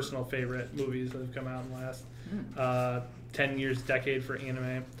personal favorite movies that have come out in the last 10 years, decade for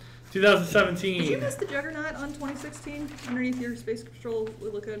anime. 2017. Did you miss the Juggernaut on 2016 underneath your Space Patrol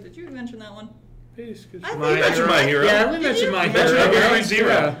Lilica? Did you mention that one? I My Hero. My Hero. Yeah, we mentioned My We mentioned Hero. Every Zero.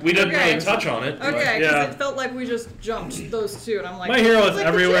 Yeah. We didn't Okay. really touch on it. Okay, because Yeah. it felt like we just jumped those two, and I'm like, My Hero is like the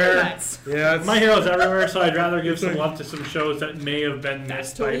everywhere. Juggernauts. Yeah, My Hero's everywhere, so I'd rather give some love to some shows that may have been That's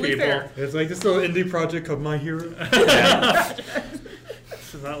missed totally by people. fair. it's like this little indie project called My Hero.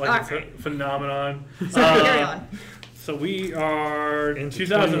 This is not like Okay. a phenomenon. Carry on. So we are in Into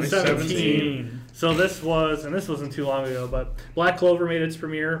 2017. So this wasn't too long ago, but Black Clover made its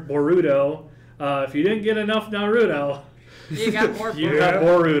premiere. Boruto. If you didn't get enough Naruto, You got more you Boruto, got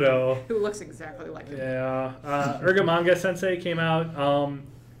Boruto. who looks exactly like him. Yeah. Ergamanga Sensei came out.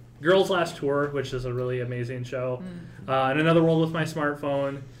 Girls Last Tour, which is a really amazing show. In Another World with My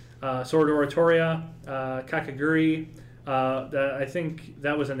Smartphone. Sword Oratoria. Kakaguri. I think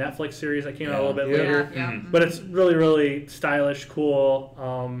that was a Netflix series that came out a little bit later. Yeah. But it's really, really stylish, cool.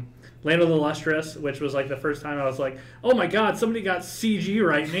 Land of the Lustrous, which was like the first time I was like, oh my god, somebody got CG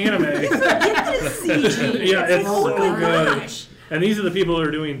right in anime. CG. Yeah, it's oh so my good. gosh. And these are the people who are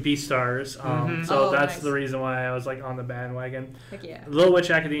doing Beastars. So Oh, that's nice. the reason why I was like on the bandwagon. Heck yeah. Little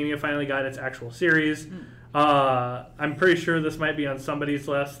Witch Academia finally got its actual series. I'm pretty sure this might be on somebody's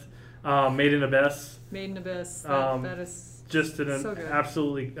list. Made in Abyss. Made in Abyss. That is Just an so good.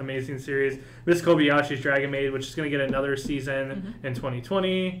 absolutely amazing series. Miss Kobayashi's Dragon Maid, which is going to get another season in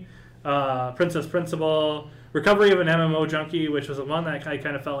 2020. Princess Principal. Recovery of an MMO Junkie, which was the one that I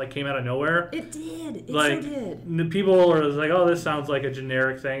kind of felt like came out of nowhere. It did. It Like, so did. people were like, oh, this sounds like a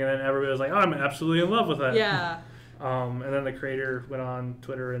generic thing. And then everybody was like, oh, I'm absolutely in love with it. Yeah. And then the creator went on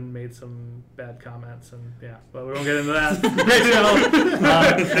Twitter and made some bad comments, and yeah, but we won't get into that. Great show. And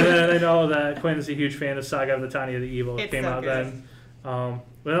then I know that Quinn's a huge fan of Saga of the Tanya the Evil. It It's came so out good. then. But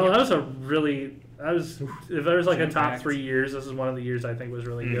no, if there was like a top Jam-packed. 3 years, this is one of the years I think was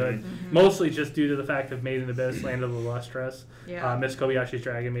really good. Mostly just due to the fact of Made in Abyss, Land of the Lustrous, Yeah. Miss Kobayashi's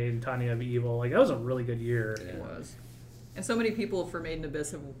Dragon Maid, and Tanya of Evil. Like, that was a really good year. It was. And so many people for Made in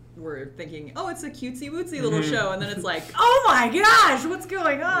Abyss were thinking, oh, it's a cutesy wootsy little show. And then it's like, oh my gosh, what's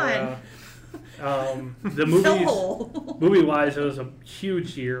going on? Yeah. The movies, No. movie-wise, it was a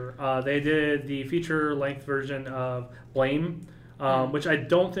huge year. They did the feature-length version of Blame, which I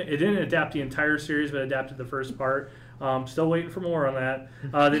don't think it didn't adapt the entire series, but adapted the first part. Still waiting for more on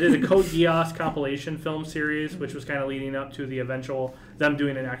that. They did a Code Geass compilation film series, which was kind of leading up to the eventual them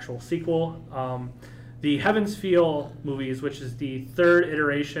doing an actual sequel. The Heaven's Feel movies, which is the third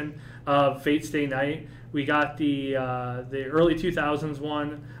iteration of Fate Stay Night. We got the early 2000s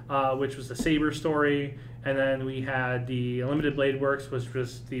one, which was the Saber story, and then we had the Limited Blade Works, which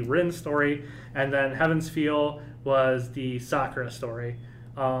was the Rin story, and then Heaven's Feel was the Sakura story.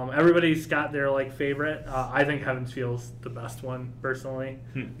 Everybody's got their like favorite. I think Heaven's Feel's the best one personally.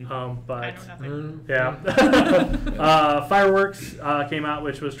 But I know nothing. yeah, Fireworks came out,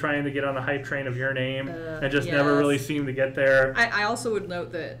 which was trying to get on the hype train of Your Name, and just never yes. really seemed to get there. I also would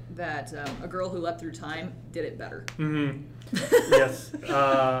note that A Girl Who Leapt Through Time did it better. Yes.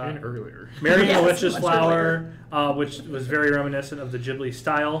 And earlier. Mary and Yes, the Witch's much Flower, which was very reminiscent of the Ghibli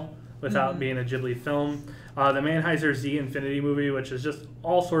style without being a Ghibli film. The Mannheiser Z Infinity movie, which is just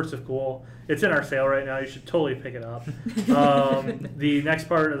all sorts of cool. It's in our sale right now. You should totally pick it up. The next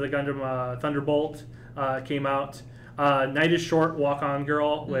part of the Gundam Thunderbolt came out. Night is Short, Walk On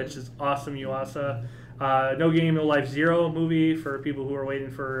Girl, which is awesome, Yuasa. No Game, No Life Zero movie for people who are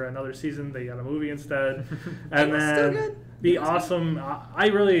waiting for another season. They got a movie instead. And It's still good. the awesome, I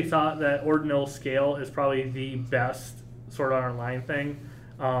really thought that Ordinal Scale is probably the best Sword Art Online thing.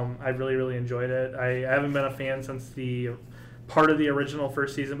 I really, really enjoyed it. I haven't been a fan since the part of the original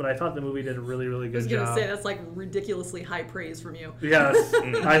first season, but I thought the movie did a really, really I was good gonna job. say that's like ridiculously high praise from you. Yes,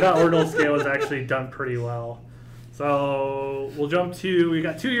 I thought Ordinal Scale was actually done pretty well. So we'll jump to, we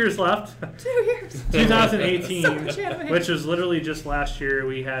got 2 years left. 2 years. 2018, So much anime. which was literally just last year.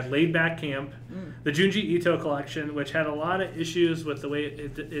 We had Laid Back Camp, the Junji Ito collection, which had a lot of issues with the way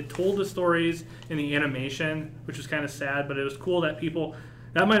it told the stories in the animation, which was kind of sad, but it was cool that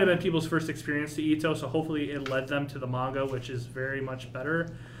that might have been people's first experience to Ito, so hopefully it led them to the manga, which is very much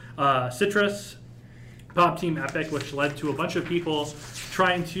better. Citrus, Pop Team Epic, which led to a bunch of people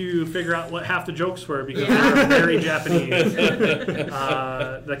trying to figure out what half the jokes were because they were very Japanese.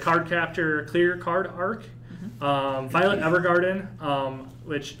 The Card Captor Clear Card arc. Violet Evergarden,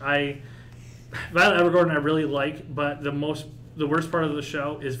 Violet Evergarden I really like, but the worst part of the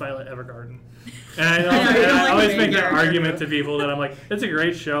show is Violet Evergarden. And I know, I know, you and don't I like always the make main that character. argument to people that I'm like, it's a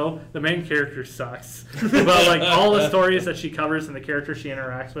great show. The main character sucks. But like all the stories that she covers and the characters she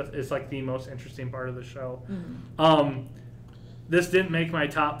interacts with is like the most interesting part of the show. This didn't make my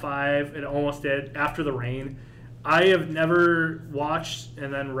top 5. It almost did. After the Rain. I have never watched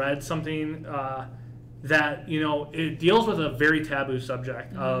and then read something that, it deals with a very taboo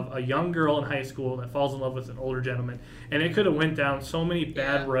subject of a young girl in high school that falls in love with an older gentleman. And it could have went down so many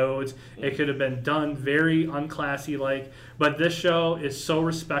bad roads. It could have been done very unclassy but this show is so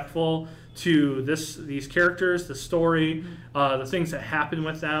respectful to these characters, the story, the things that happen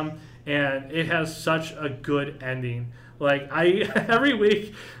with them, and it has such a good ending. Every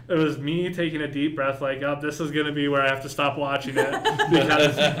week it was me taking a deep breath, this is gonna be where I have to stop watching it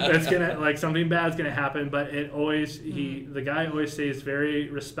because it's gonna something bad's gonna happen. But it always the guy always stays very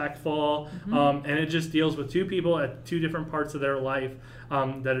respectful, and it just deals with two people at two different parts of their life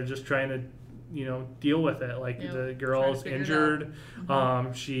that are just trying to deal with it. The girl's figure it injured.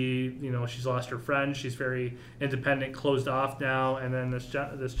 She's lost her friend. She's very independent, closed off now. And then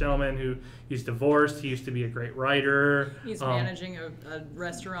this gentleman he's divorced. He used to be a great writer. He's managing a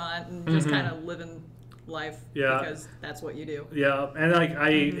restaurant and just kind of living life because that's what you do. Yeah,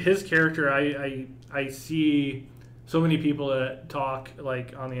 and his character, I see so many people that talk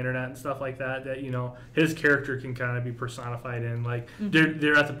on the internet and stuff like that his character can kind of be personified in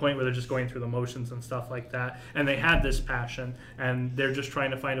they're at the point where they're just going through the motions and stuff like that, and they had this passion and they're just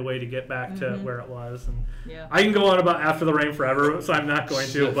trying to find a way to get back to where it was. And I can go on about After the Rain forever, so I'm not going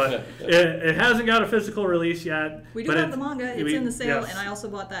to, but it hasn't got a physical release yet. We do but have the manga. It's in the sale, and I also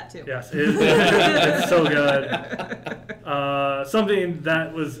bought that too. Yes, it's so good. Something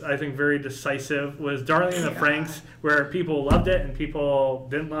that was, I think, very decisive was Darling in the Franxx, where people loved it and people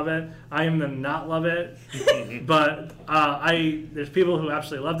didn't love it. I am the not love it, but there's people who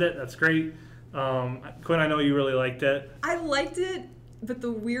absolutely loved it. That's great. Quinn, I know you really liked it. I liked it, but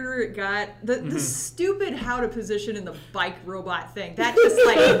the weirder it got, the stupid how to position in the bike robot thing, that just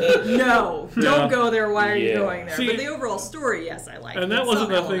no, don't go there. Why are you going there? See, but the overall story, yes, I liked. And that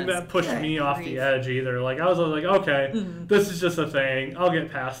wasn't the thing that pushed me off the edge either. I was okay, this is just a thing. I'll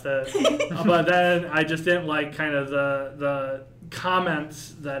get past it. But then I just didn't like kind of the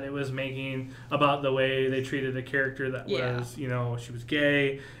comments that it was making about the way they treated a character that was, she was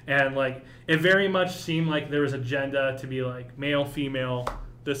gay, and it very much seemed like there was agenda to be male, female.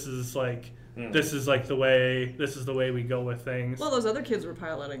 This is this is the way we go with things. Well, those other kids were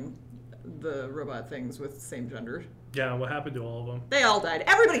piloting the robot things with same gender. Yeah, what happened to all of them? They all died.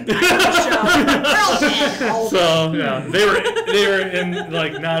 Everybody died on the show. They're all dead. All of them. So yeah, they were in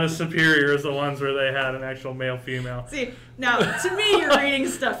not as superior as the ones where they had an actual male female. See, now to me you're reading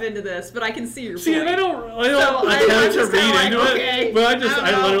stuff into this, but I can see your point. See, and I don't So I'm attempt to just kinda read into okay, it, but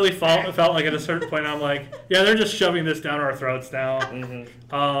I know. literally felt like at a certain point I'm they're just shoving this down our throats now.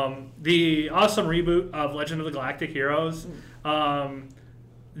 The awesome reboot of Legend of the Galactic Heroes.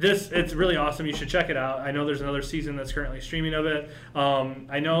 it's really awesome. You should check it out. I know there's another season that's currently streaming of it.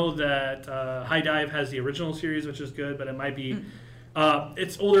 I know that High Dive has the original series, which is good, but it might be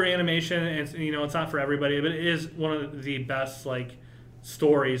it's older animation, and it's not for everybody, but it is one of the best like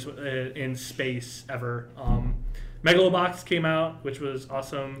stories in space ever. Megalobox came out, which was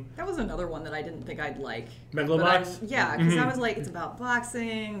awesome. That was another one that I didn't think I'd like. Megalobox? Yeah, because I was like, it's about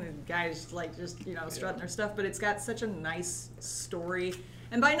boxing, the guys like just, strutting their stuff, but it's got such a nice story.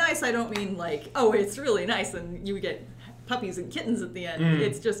 And by nice, I don't mean like, oh, it's really nice and you get puppies and kittens at the end.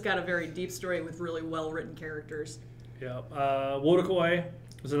 It's just got a very deep story with really well-written characters. Yeah. Wotakoi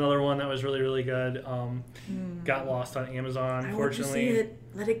was another one that was really, really good. Got lost on Amazon, unfortunately. I want to see it.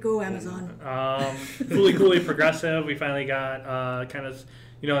 Let it go, Amazon. Fooly Cooly Progressive, we finally got kind of,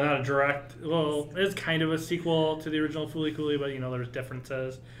 not a direct, well, it's kind of a sequel to the original Fooly Cooly, but, there's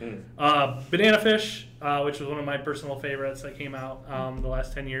differences. Banana Fish, which was one of my personal favorites that came out the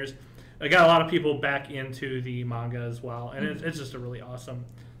last 10 years. I got a lot of people back into the manga as well, and it's just a really awesome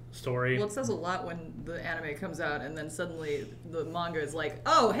story. Well, it says a lot when the anime comes out and then suddenly the manga is like,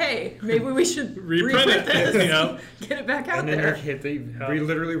 oh, hey, maybe we should reprint this. Get it back out and then there. we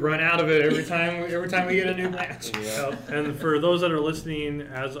literally run out of it every time we get a new match. And for those that are listening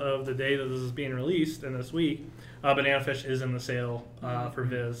as of the day that this is being released and this week, Banana Fish is in the sale for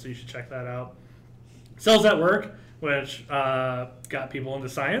Viz, so you should check that out. Cells at Work, which got people into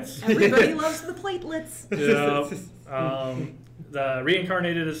science. Everybody loves the platelets. The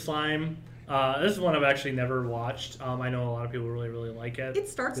Reincarnated as Slime. This is one I've actually never watched. I know a lot of people really, really like it. It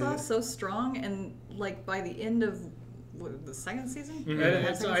starts off so strong, and like by the end of the second season?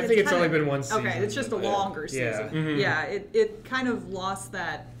 I think it's only been one season. Okay, it's just a longer season. Yeah. It kind of lost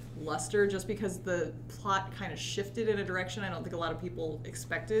that luster just because the plot kind of shifted in a direction I don't think a lot of people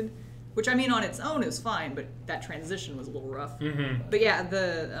expected. Which, I mean, on its own is fine, but that transition was a little rough. But yeah,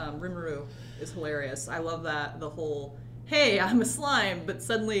 the Rimuru is hilarious. I love that, the whole, hey, I'm a slime, but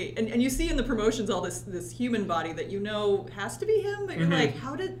suddenly, and you see in the promotions all this human body that has to be him, but you're like,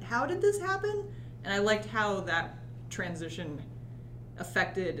 how did this happen? And I liked how that transition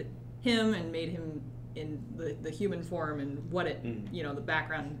affected him and made him in the human form and what it, the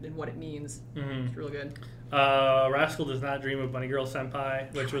background and what it means. It's really good. Rascal Does Not Dream of Bunny Girl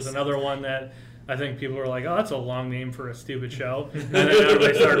Senpai, which was another one that I think people were like, oh, that's a long name for a stupid show. And then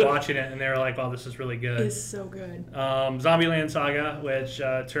everybody started watching it, and they were like, wow, this is really good. It's so good. Zombieland Saga, which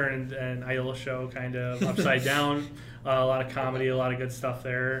turned an idol show kind of upside down. A lot of comedy, a lot of good stuff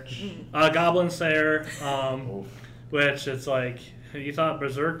there. Goblin Slayer, which it's like, you thought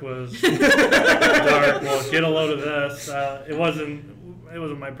Berserk was dark. Well, get a load of this. It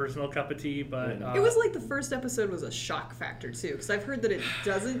wasn't my personal cup of tea, but it was like the first episode was a shock factor too, because I've heard that it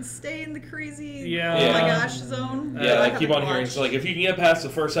doesn't stay in the crazy oh my gosh zone. Yeah, I keep on hearing. So like, if you can get past the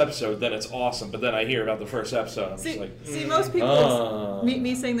first episode, then it's awesome. But then I hear about the first episode, I'm just like, see, most people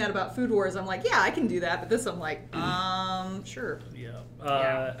me saying that about Food Wars. I'm like, yeah, I can do that. But this, I'm like, sure.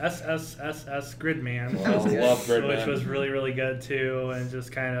 SSSS Gridman, love Gridman, which was really, really good too, and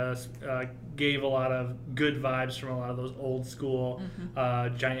just kind of gave a lot of good vibes from a lot of those old school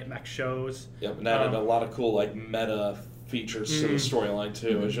giant mech shows. Yep, and added a lot of cool like meta features to the storyline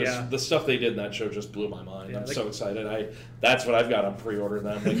too. It's just the stuff they did in that show just blew my mind. I'm so excited. That's what I've got on pre-order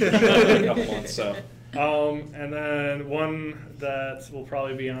now. In a couple months. So. And then one that will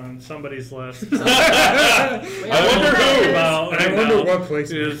probably be on somebody's list. I wonder who. I wonder what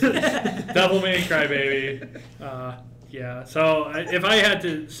place is Devil May Cry Baby. Yeah. So if I had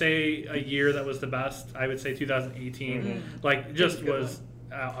to say a year that was the best, I would say 2018. Like, just was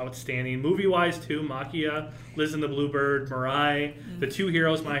outstanding. Movie-wise, too, Makia, Liz and the Bluebird, Mirai, the two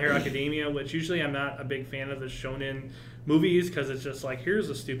heroes, My Hero Academia, which usually I'm not a big fan of the shonen movies because it's just like, here's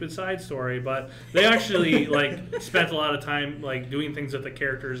a stupid side story, but they actually like spent a lot of time like doing things with the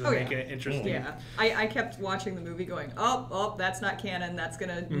characters and making it interesting. Yeah, I kept watching the movie going, oh, that's not canon, that's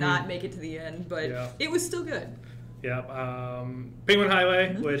gonna not make it to the end, but it was still good. Yeah, Penguin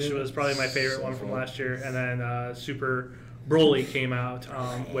Highway, which was probably my favorite one from last year, and then Super Broly came out,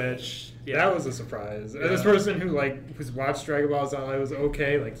 which that was a surprise. As a person who's watched Dragon Ball Z, I was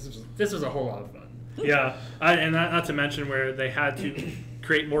okay. Like this was a whole lot of fun. Yeah, and not to mention where they had to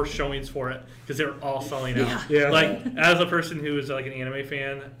create more showings for it because they were all selling out. Yeah. Like, as a person who is like an anime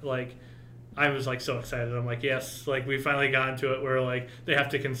fan, like, I was like so excited. I'm like, yes, like we finally got into it where like they have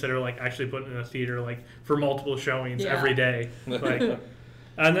to consider like actually putting in a theater like for multiple showings every day. Like,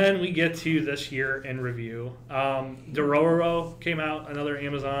 and then we get to this year in review. Dororo came out, another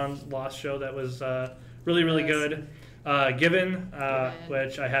Amazon Lost show that was really, really good. Given,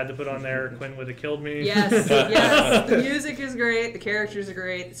 which I had to put on there. Quinn would have killed me. Yes, yes. The music is great. The characters are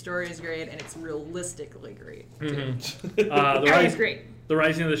great. The story is great, and it's realistically great. The Great. The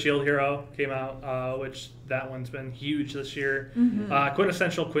Rising of the Shield Hero came out, which that one's been huge this year.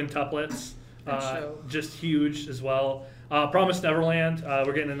 Quintessential quintuplets, just huge as well. Promised Neverland,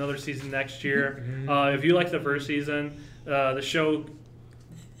 we're getting another season next year. If you like the first season, the show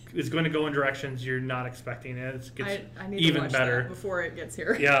is going to go in directions you're not expecting. It gets I need even to watch better that before it gets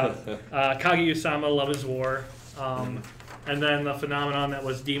here. Yeah, Kaguya-sama, Love is War, and then the phenomenon that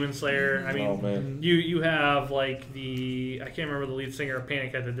was Demon Slayer. I mean, you have like I can't remember the lead singer of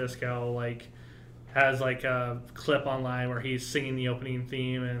Panic at the Disco, like has like a clip online where he's singing the opening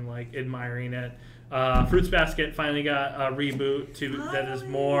theme and like admiring it. Fruits Basket finally got a reboot that is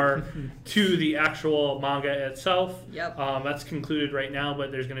more to the actual manga itself. Yep. That's concluded right now, but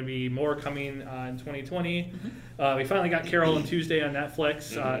there's going to be more coming in 2020. We finally got Carol and Tuesday on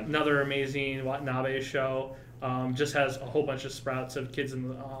Netflix. Another amazing Watanabe show. Just has a whole bunch of sprouts of kids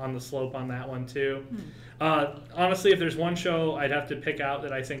on the slope on that one too. Honestly, if there's one show I'd have to pick out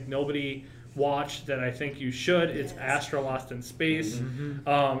that I think nobody watch that I think you should, it's Astra Lost in Space.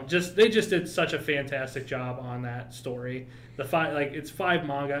 They just did such a fantastic job on that story. It's 5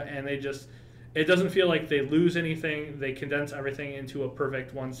 manga, and it doesn't feel like they lose anything. They condense everything into a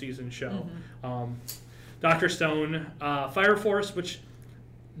perfect 1-season show. Dr. Stone, Fire Force, which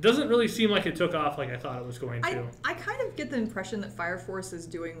doesn't really seem like it took off like I thought it was going to. I kind of get the impression that Fire Force is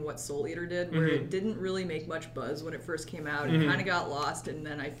doing what Soul Eater did, where it didn't really make much buzz when it first came out. It kind of got lost, and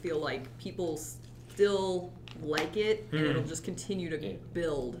then I feel like people still like it, and it'll just continue to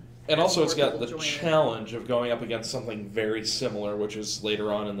build. And also it's got the challenge of going up against something very similar, which is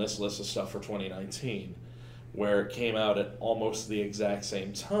later on in this list of stuff for 2019, where it came out at almost the exact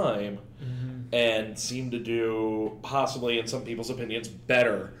same time and seemed to do, possibly in some people's opinions,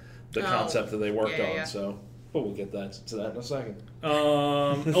 better the concept that they worked on. So, but we'll get to that in a second.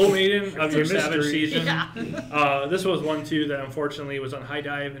 Maiden of Your Savage Season. This was one too that unfortunately was on High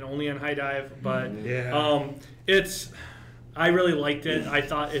Dive and only on High Dive, but I really liked it. I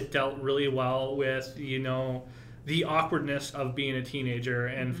thought it dealt really well with the awkwardness of being a teenager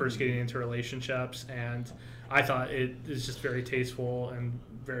and first getting into relationships, and I thought it is just very tasteful and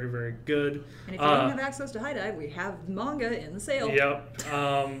very, very good. And if you don't have access to High Dive, we have manga in the sale. Yep.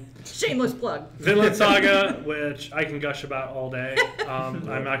 Shameless plug. Vinland Saga, which I can gush about all day.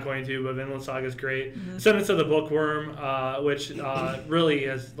 I'm not going to, but Vinland Saga is great. Sentence of the Bookworm, which really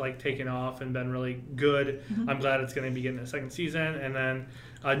has taken off and been really good. I'm glad it's going to be getting a second season. And then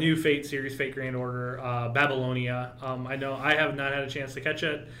a new Fate series, Fate Grand Order, Babylonia. I know I have not had a chance to catch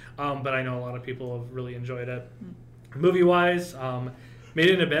it, but I know a lot of people have really enjoyed it. Movie-wise, Made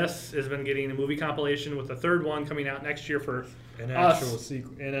in Abyss has been getting a movie compilation with a third one coming out next year for an actual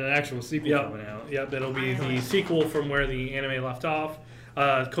sequel coming out. Yep, it'll be the sequel from where the anime left off.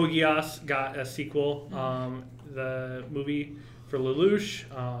 Kogias got a sequel, the movie for Lelouch.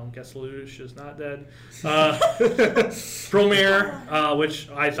 Guess Lelouch is not dead. Promare, which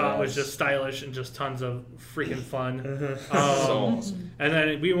I thought was just stylish and just tons of freaking fun. So awesome. And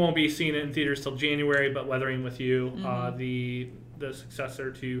then we won't be seeing it in theaters till January, but Weathering with You, the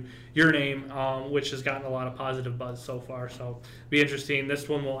successor to Your Name, which has gotten a lot of positive buzz so far. So be interesting. This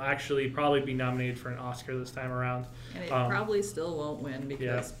one will actually probably be nominated for an Oscar this time around. And it probably still won't win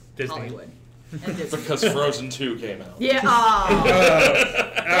because Disney. Hollywood. And Disney. Because Frozen 2 came out. Yeah.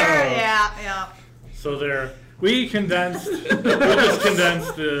 Yeah. So we just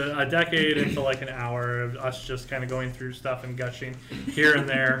condensed a decade into like an hour of us just kind of going through stuff and gushing here and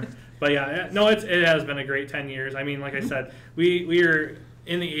there. But yeah, no, it has been a great 10 years. I mean, like I said, we are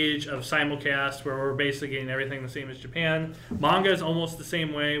in the age of simulcast where we're basically getting everything the same as Japan. Manga is almost the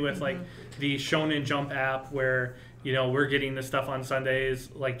same way with like the Shonen Jump app where we're getting the stuff on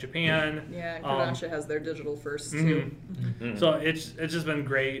Sundays like Japan. Yeah, and Kodansha has their digital first too. So it's just been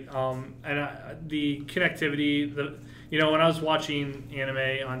great. And the connectivity, when I was watching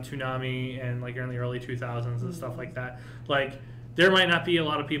anime on Toonami and like in the early 2000s and stuff like that, like there might not be a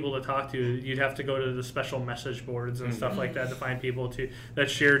lot of people to talk to. You'd have to go to the special message boards and stuff like that to find people that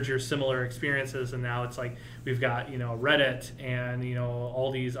shared your similar experiences. And now it's like we've got Reddit and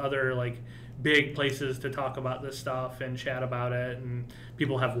all these other like big places to talk about this stuff and chat about it, and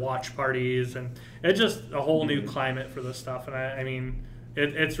people have watch parties, and it's just a whole new climate for this stuff. And I mean,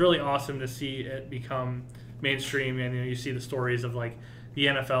 it's really awesome to see it become mainstream, and you see the stories of like the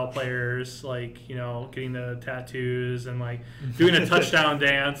NFL players, like, you know, getting the tattoos and like doing a touchdown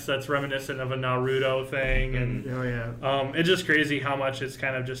dance that's reminiscent of a Naruto thing, and Oh yeah. it's just crazy how much it's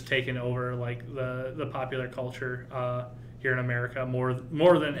kind of just taken over like the popular culture here in America more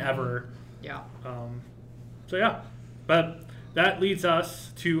than ever. Yeah. So yeah, but that leads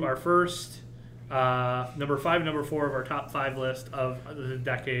us to our first number 5, number 4 of our top 5 list of the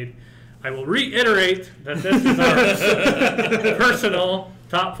decade. I will reiterate that this is our personal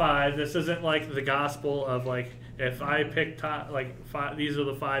top 5. This isn't like the gospel of like, if I pick top like 5, these are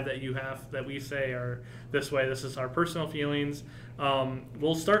the 5 that you have that we say are this way. This is our personal feelings.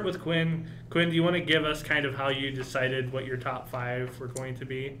 We'll start with Quinn. Quinn, do you want to give us kind of how you decided what your top 5 were going to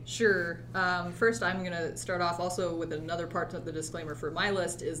be? Sure. First, I'm going to start off also with another part of the disclaimer for my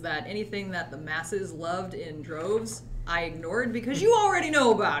list is that anything that the masses loved in droves, I ignored because you already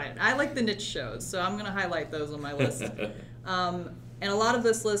know about it. I like the niche shows, so I'm going to highlight those on my list. And a lot of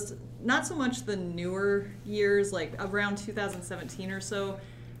this list, not so much the newer years, like around 2017 or so,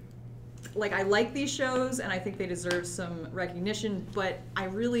 like I like these shows and I think they deserve some recognition, but I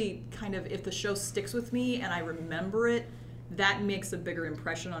really kind of, if the show sticks with me and I remember it, that makes a bigger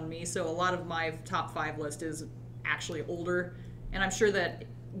impression on me. So a lot of my top 5 list is actually older, and I'm sure that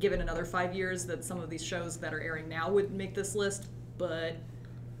given another 5 years that some of these shows that are airing now would make this list, but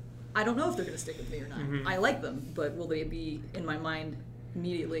I don't know if they're going to stick with me or not. Mm-hmm. I like them, but will they be in my mind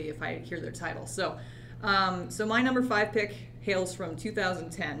immediately if I hear their title? So my number 5 pick hails from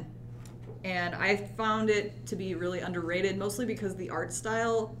 2010. And I found it to be really underrated, mostly because the art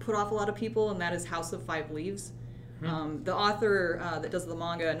style put off a lot of people, and that is House of Five Leaves. The author that does the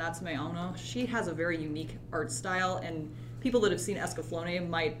manga, Natsume Ono, she has a very unique art style, and people that have seen Escaflowne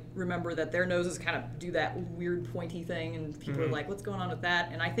might remember that their noses kind of do that weird pointy thing, and people are like, what's going on with that?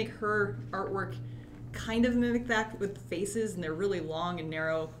 And I think her artwork kind of mimic that with faces, and they're really long and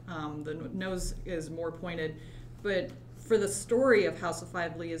narrow. The nose is more pointed, but for the story of House of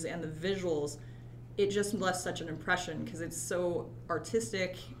Five Leaves and the visuals, it just left such an impression because it's so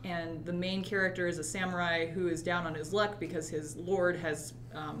artistic, and the main character is a samurai who is down on his luck because his lord has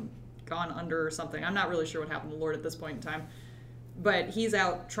gone under or something. I'm not really sure what happened to the lord at this point in time, but he's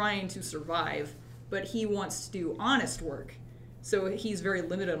out trying to survive, but he wants to do honest work, so he's very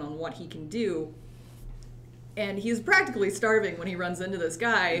limited on what he can do. And he's practically starving when he runs into this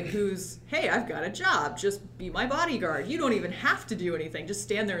guy who's, hey, I've got a job. Just be my bodyguard. You don't even have to do anything. Just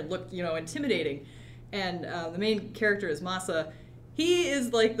stand there and look, you know, intimidating. And the main character is Masa. He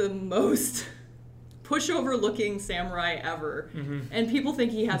is like the most pushover-looking samurai ever. Mm-hmm. And people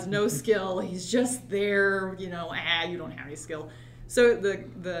think he has no skill. He's just there, you know, you don't have any skill. So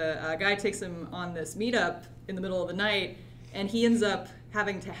the guy takes him on this meetup in the middle of the night, and he ends up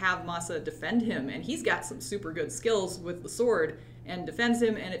having to have Masa defend him, and he's got some super good skills with the sword and defends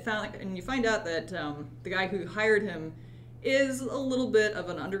him, and you find out that the guy who hired him is a little bit of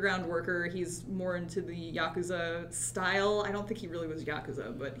an underground worker. He's more into the Yakuza style. I don't think he really was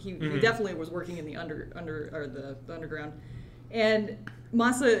Yakuza, but he definitely was working in the the underground. And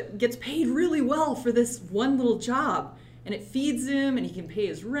Masa gets paid really well for this one little job, and it feeds him, and he can pay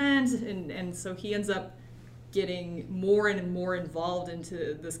his rent, and so he ends up getting more and more involved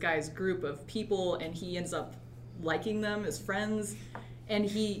into this guy's group of people, and he ends up liking them as friends. And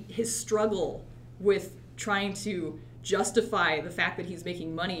his struggle with trying to justify the fact that he's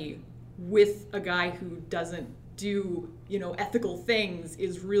making money with a guy who doesn't do, you know, ethical things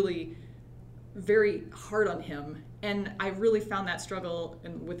is really very hard on him. And I really found that struggle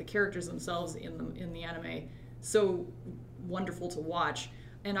with the characters themselves in the anime so wonderful to watch.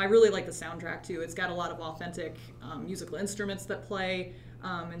 And I really like the soundtrack too. It's got a lot of authentic musical instruments that play,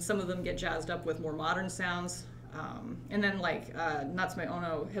 and some of them get jazzed up with more modern sounds. And then Natsume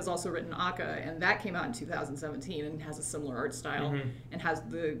Ono has also written Aka, and that came out in 2017 and has a similar art style and has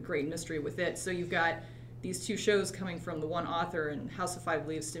the great mystery with it. So you've got these two shows coming from the one author, and House of Five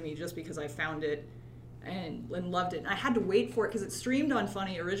Leaves to me just because I found it and loved it. And I had to wait for it because it streamed on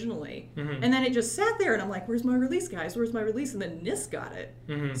Funny originally. And then it just sat there, and I'm like, where's my release, guys? Where's my release? And then NIS got it.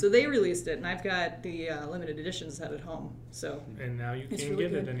 So they released it, and I've got the limited edition set at home. So and now you can't really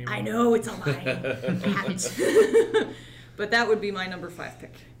get good. it anymore. I know, it's a lie. I have it. But that would be my number 5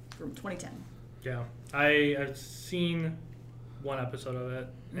 pick from 2010. Yeah. I've seen one episode of it,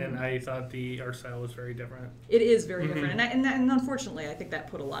 and I thought the art style was very different. It is very different, and unfortunately, I think that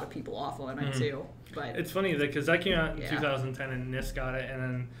put a lot of people off on it too. But it's funny because that came out in 2010, and NIS got it, and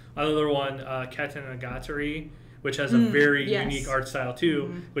then another one, Katanagatari, which has a very unique art style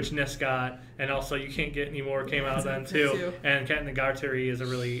too, which NIS got, and also You Can't Get Any More came out then too. And Katanagatari is a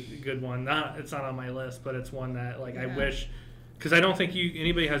really good one. It's not on my list, but it's one that I wish Because I don't think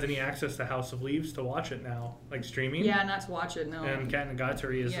anybody has any access to House of Leaves to watch it now, like streaming. Yeah, not to watch it. No. And Cat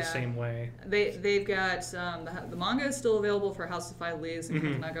Monogatari is the same way. They've got the manga is still available for House of Five Leaves and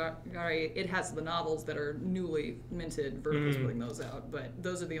Monogatari. It has the novels that are newly minted. Vertical's putting those out, but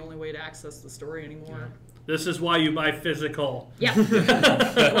those are the only way to access the story anymore. Yeah. This is why you buy physical. Yeah.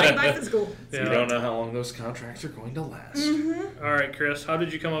 Why you buy physical? You don't know how long those contracts are going to last. All right, Chris, how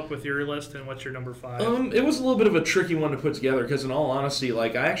did you come up with your list, and what's your number 5? It was a little bit of a tricky one to put together because, in all honesty,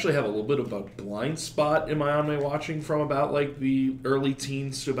 like I actually have a little bit of a blind spot in my anime watching from about like the early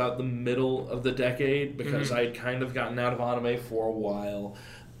teens to about the middle of the decade because I had kind of gotten out of anime for a while.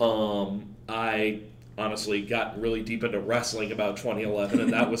 I honestly got really deep into wrestling about 2011,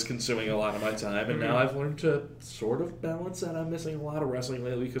 and that was consuming a lot of my time. And now I've learned to sort of balance that. I'm missing a lot of wrestling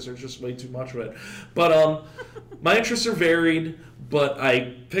lately because there's just way too much of it. But my interests are varied, but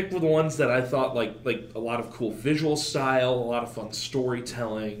I picked the ones that I thought like a lot of cool visual style, a lot of fun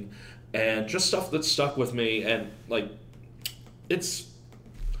storytelling, and just stuff that stuck with me. And like, it's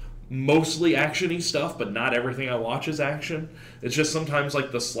mostly action-y stuff, but not everything I watch is action. It's just sometimes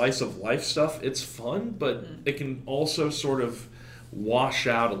like the slice of life stuff, it's fun, but it can also sort of wash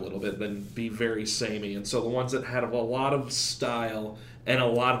out a little bit and be very samey. And so the ones that had a lot of style and a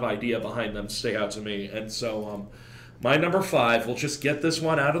lot of idea behind them stay out to me. And so my number 5, we'll just get this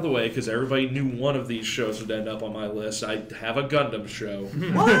one out of the way because everybody knew one of these shows would end up on my list. I have a Gundam show.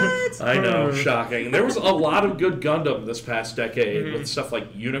 What? I know, shocking. There was a lot of good Gundam this past decade with stuff like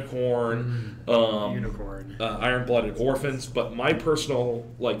Unicorn, Iron-Blooded Orphans, but my personal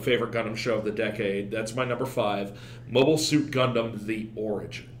favorite Gundam show of the decade, that's my number 5, Mobile Suit Gundam: The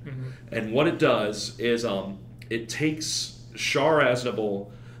Origin. And what it does is it takes Char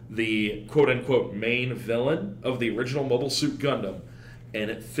Aznavour, the quote-unquote main villain of the original Mobile Suit Gundam, and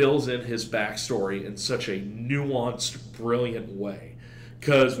it fills in his backstory in such a nuanced, brilliant way.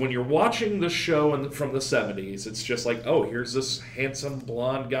 Because when you're watching the show from the 70s, it's just like, oh, here's this handsome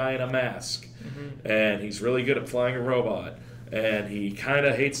blonde guy in a mask, and he's really good at flying a robot, and he kind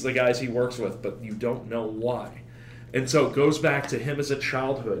of hates the guys he works with, but you don't know why. And so it goes back to him as a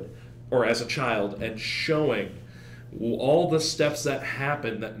child, and showing all the steps that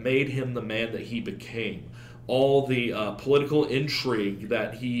happened that made him the man that he became, all the political intrigue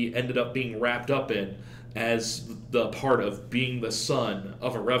that he ended up being wrapped up in as the part of being the son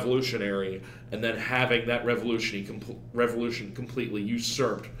of a revolutionary and then having that revolution completely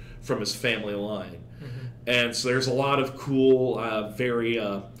usurped from his family line. And so there's a lot of cool, very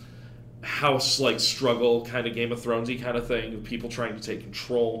house-like struggle, kind of Game of Thrones-y kind of thing, people trying to take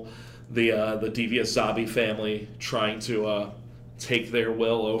control. The devious Zabi family trying to take their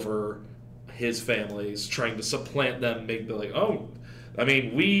will over his families, trying to supplant them, make them like, oh, I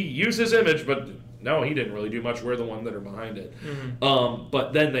mean, we use his image, but no, he didn't really do much. We're the one that are behind it.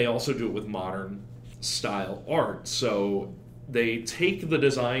 But then they also do it with modern style art. So they take the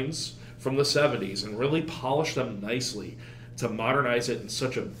designs from the 70s and really polish them nicely to modernize it in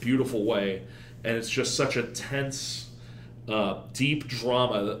such a beautiful way. And it's just such a tense, deep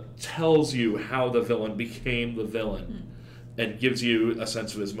drama that tells you how the villain became the villain and gives you a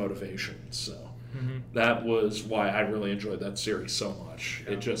sense of his motivation. So that was why I really enjoyed that series so much.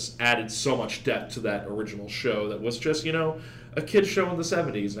 It just added so much depth to that original show that was just, a kid's show in the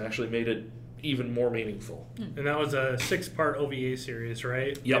 70s and actually made it even more meaningful. And that was a 6-part OVA series,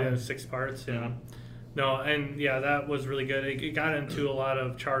 right? Yep. It was 6 parts, No, and that was really good. It got into a lot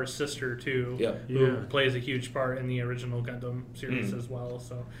of Char's sister too, who plays a huge part in the original Gundam series as well.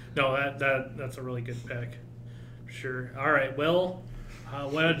 So, no, that's a really good pick, for sure. All right, Will,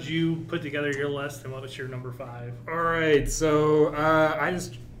 what did you put together your list, and what was your number 5? All right, so I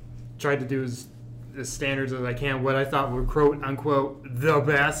just tried to do as standards as I can, what I thought were quote unquote the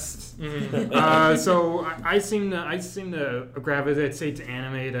best. So I seem to gravitate to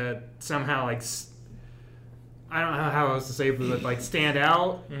anime to somehow I don't know how else to say it, but stand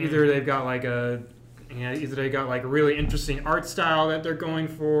out. Either they've got a really interesting art style that they're going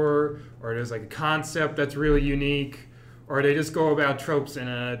for, or there's a concept that's really unique, or they just go about tropes in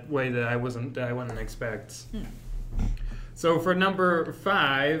a way that I wouldn't expect. So for number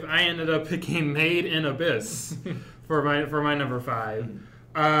 5, I ended up picking Made in Abyss for my number 5.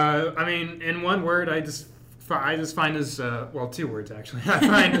 I mean, in one word, I just find this 2 words actually.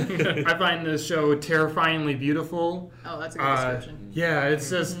 I find this show terrifyingly beautiful. Oh, that's a good description. Yeah, it's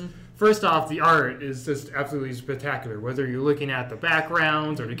just first off, the art is just absolutely spectacular. Whether you're looking at the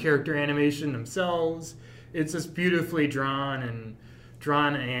backgrounds or the character animation themselves, it's just beautifully drawn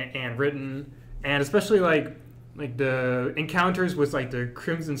and written, and especially like the encounters with the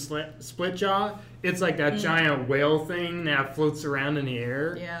Crimson Splitjaw. it's like that giant whale thing that floats around in the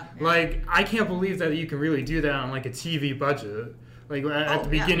air. Yeah. Like, I can't believe that you can really do that on like a TV budget. Like at the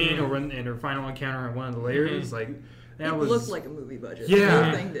beginning or when in her final encounter on one of the layers, like that it was looked like a movie budget. Yeah. The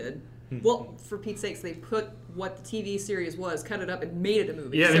whole thing did. Well, for Pete's sakes, they put what the TV series was, cut it up, and made it a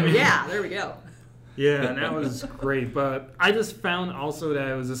movie. Yeah, So yeah, there we go. Yeah, and that was great. But I just found also that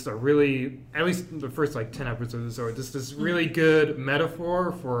it was just a really, at least the first like 10 episodes or so, just this really good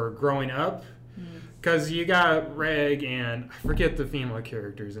metaphor for growing up. Because you got Reg and I forget the female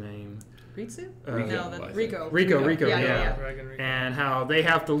character's name. Ritsu? Rico, No, I that's think. Rico. Yeah. And how they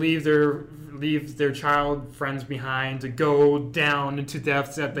have to leave their child friends behind to go down into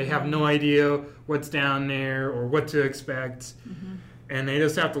depths that they have no idea what's down there or what to expect. And they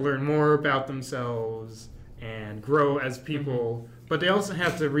just have to learn more about themselves and grow as people. But they also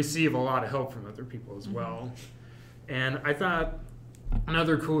have to receive a lot of help from other people as well. And I thought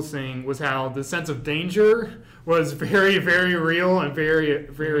another cool thing was how the sense of danger was very, very real and very,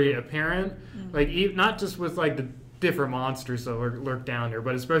 very apparent. Like, not just with like the different monsters that lurk down there,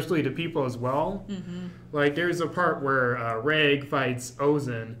 but especially to people as well. Like, there's a part where Reg fights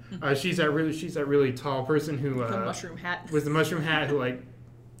Ozen. She's that really tall person who The mushroom hat. with the mushroom hat who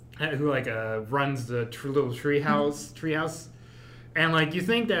runs the little treehouse. And like, you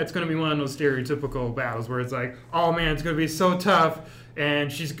think that it's going to be one of those stereotypical battles where it's like, oh man, it's going to be so tough,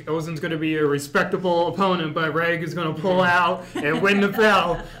 and Ozen's going to be a respectable opponent, but Reg is going to pull out and win the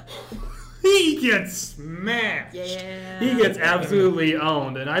battle. He gets smashed. Yeah. He gets absolutely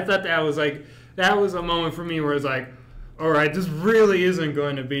owned. And I thought that was a moment for me where it's like, all right, this really isn't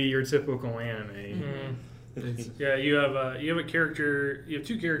going to be your typical anime. Yeah, you have a character. You have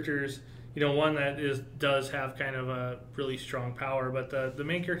two characters. You know, one that does have kind of a really strong power, but the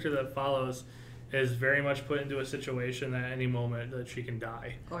main character that follows is very much put into a situation that at any moment that she can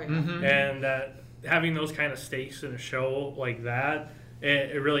die. Oh yeah. And that having those kind of stakes in a show like that,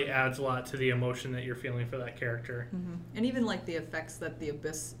 it really adds a lot to the emotion that you're feeling for that character. And even like the effects that the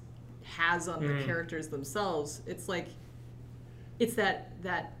Abyss has on the characters themselves, it's like it's that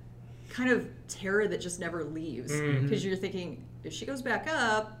kind of terror that just never leaves, because you're thinking if she goes back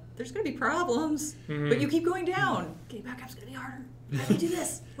up, there's going to be problems, but you keep going down. Getting back up's going to be harder. How do you do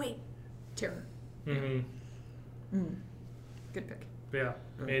this? Wait, terror. Good pick. Yeah,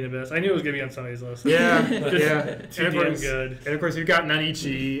 made the best. I knew it was going to be on somebody's list. Yeah, Just yeah. too damn good. And of course, you've got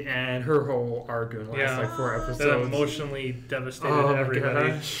Nanichi and her whole arc in the last like 4 That episodes. emotionally devastated Oh my everybody.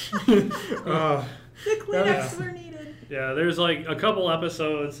 gosh. Oh. The Kleenex were needed. Yeah, there's like a couple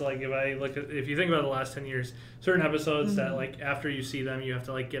episodes, like if you think about the last 10 years, certain episodes that like after you see them, you have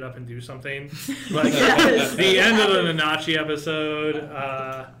to like get up and do something. Like Yes. the end of the Nanachi episode,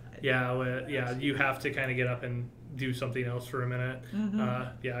 you have to kind of get up and do something else for a minute.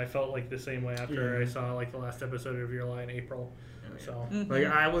 I felt like the same way after I saw like the last episode of Your Lie in April. So Like,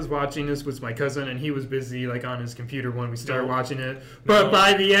 I was watching this with my cousin, and he was busy like on his computer when we started watching it. But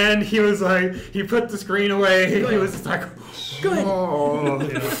by the end, he was like, he put the screen away. He was just like, oh.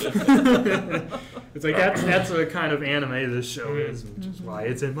 It's like that's the kind of anime this show is, which is why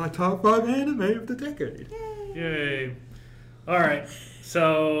it's in my top 5 anime of the decade. Yay. All right.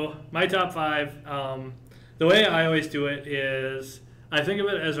 So my top 5. The way I always do it is I think of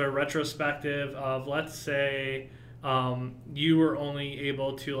it as a retrospective of, let's say, you were only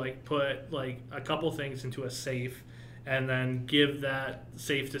able to like put like a couple things into a safe and then give that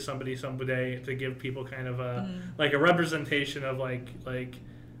safe to somebody someday to give people kind of a like a representation of like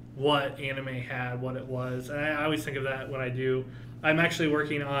what anime had, what it was. And I always think of that when I do. I'm actually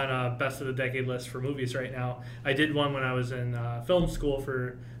working on a best of the decade list for movies right now. I did one when I was in film school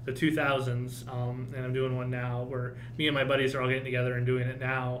for the 2000s, and I'm doing one now where me and my buddies are all getting together and doing it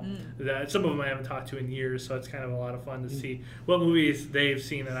now. That some of them I haven't talked to in years, so it's kind of a lot of fun to see what movies they've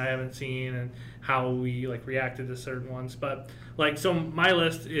seen that I haven't seen and how we like reacted to certain ones. But like, so my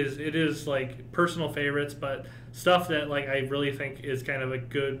list is like personal favorites, but stuff that like I really think is kind of a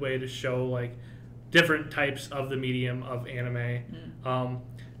good way to show like different types of the medium of anime.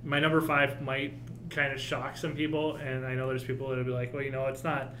 My number 5 might kind of shock some people, and I know there's people that'll be like, well, you know, it's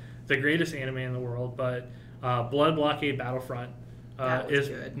not the greatest anime in the world, but Blood Blockade Battlefront is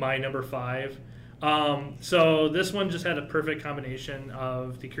good. My number 5. So this one just had a perfect combination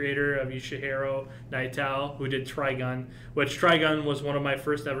of the creator of Yoshihiro Naitao, who did Trigun, which Trigun was one of my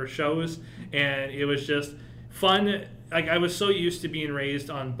first ever shows, and it was just fun. Like, I was so used to being raised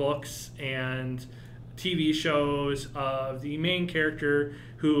on books and TV shows of the main character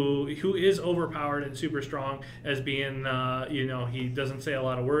who is overpowered and super strong as being, he doesn't say a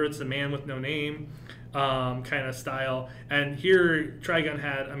lot of words, the man with no name. kind of style. And here, Trigun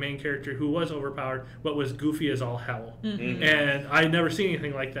had a main character who was overpowered, but was goofy as all hell. And I'd never seen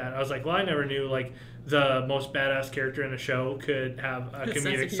anything like that. I was like, well, I never knew like the most badass character in a show could have a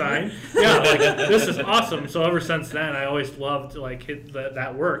comedic side. Yeah, like this is awesome. So ever since then, I always loved like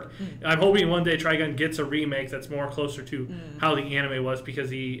that work. I'm hoping one day Trigun gets a remake that's more closer to how the anime was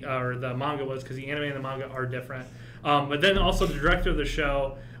or the manga was, because the anime and the manga are different. But then also the director of the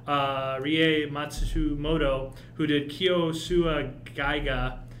show, Rie Matsumoto, who did Kyosuya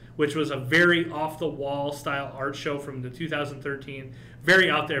Gaiga, which was a very off-the-wall style art show from the 2013. Very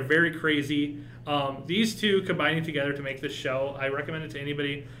out there, very crazy. These two combining together to make this show, I recommend it to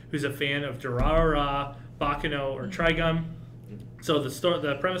anybody who's a fan of Durarara, Baccano, or Trigun. So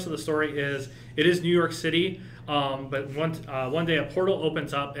the premise of the story is, it is New York City, but one day a portal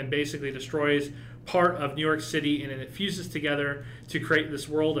opens up and basically destroys part of New York City, and it fuses together to create this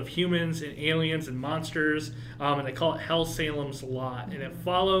world of humans and aliens and monsters, and they call it Hell Salem's Lot. And it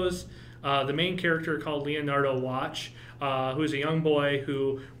follows the main character called Leonardo Watch, who's a young boy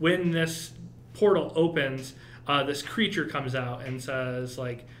who, when this portal opens, this creature comes out and says,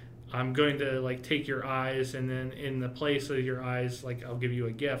 like, I'm going to like take your eyes, and then in the place of your eyes, like, I'll give you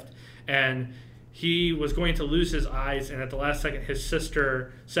a gift. And he was going to lose his eyes, and at the last second, his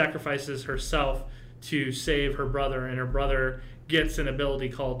sister sacrifices herself to save her brother, and her brother gets an ability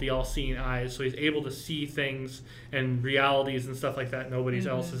called the all-seeing eyes, so he's able to see things and realities and stuff like that nobody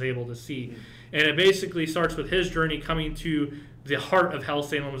else is able to see. And it basically starts with his journey coming to the heart of Hell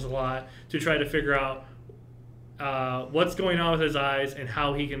Salem's Lot to try to figure out what's going on with his eyes and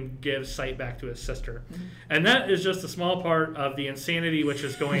how he can give sight back to his sister. And that is just a small part of the insanity which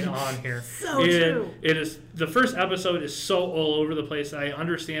is going on here. True. It is, the first episode is so all over the place. I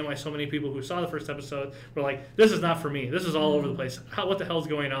understand why so many people who saw the first episode were like, this is not for me. This is all over the place. What the hell is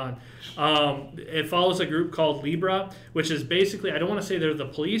going on? It follows a group called Libra, which is basically, I don't want to say they're the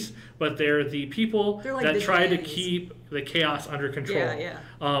police, but they're the people like that try to vigilantes. keep the chaos under control. Yeah.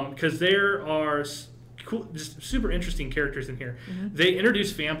 Because there are cool, just super interesting characters in here. They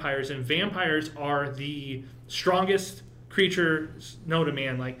introduce vampires, and vampires are the strongest creatures known to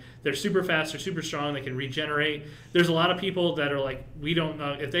man. Like, they're super fast, they're super strong, they can regenerate. There's a lot of people that are like, we don't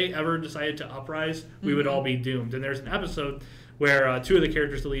know if they ever decided to uprise, we would all be doomed. And there's an episode where two of the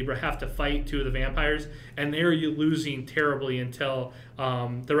characters, the Libra, have to fight two of the vampires, and they're losing terribly until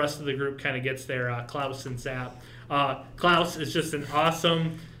the rest of the group kind of gets there. Klaus and Zap. Klaus is just an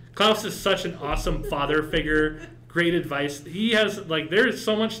awesome. Klaus is such an awesome father figure. Great advice. He has, like, there's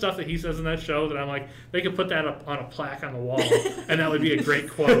so much stuff that he says in that show that I'm like, they could put that up on a plaque on the wall, and that would be a great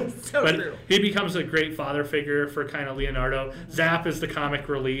quote. But True. he becomes a great father figure for kind of Leonardo. Zap is the comic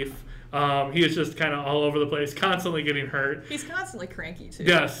relief. He is just kind of all over the place, constantly getting hurt. He's constantly cranky too.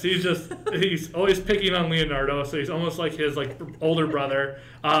 Yes, he's always picking on Leonardo, so he's almost like his like older brother.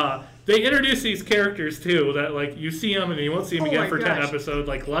 They introduce these characters too that like you see him and you won't see him again for 10 episodes.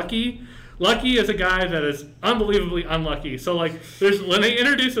 Like Lucky. Lucky is a guy that is unbelievably unlucky. So like when they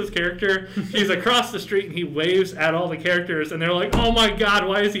introduce this character, he's across the street and he waves at all the characters and they're like, oh my god,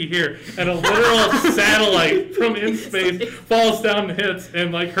 why is he here? And a literal satellite from in space falls down and hits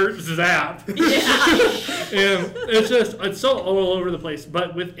and like hurts Zap. Yeah. And it's so all over the place.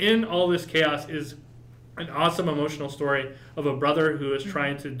 But within all this chaos is an awesome emotional story of a brother who is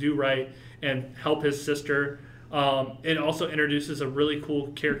trying to do right and help his sister. It also introduces a really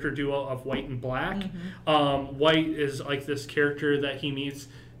cool character duo of White and Black. White is like this character that he meets.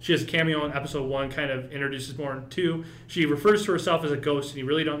 She has a cameo in episode 1, kind of introduces more in 2. She refers to herself as a ghost, and you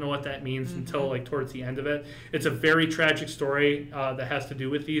really don't know what that means until like towards the end of it. It's a very tragic story that has to do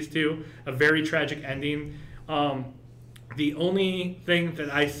with these two. A very tragic ending. The only thing that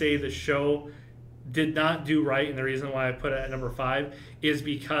I say the show did not do right, and the reason why I put it at number 5, is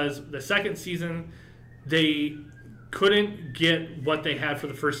because the second season, they couldn't get what they had for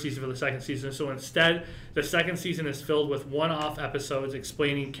the first season for the second season. So instead, the second season is filled with one-off episodes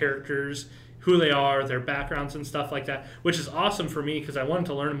explaining characters, who they are, their backgrounds and stuff like that, which is awesome for me because I wanted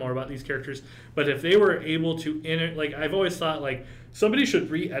to learn more about these characters. But if they were able to, like, I've always thought, like, somebody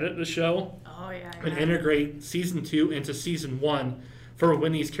should re-edit the show and integrate season 2 into season 1 for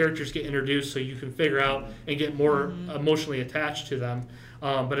when these characters get introduced so you can figure out and get more emotionally attached to them.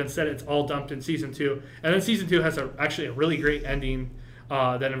 But instead, it's all dumped in season 2. And then season 2 has actually a really great ending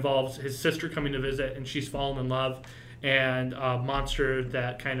that involves his sister coming to visit, and she's fallen in love, and a monster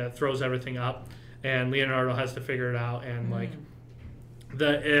that kind of throws everything up, and Leonardo has to figure it out. And like,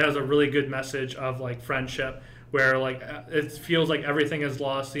 it has a really good message of like friendship, where like it feels like everything is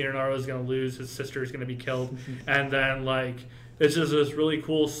lost. Leonardo is going to lose, his sister is going to be killed, and then like it's just this really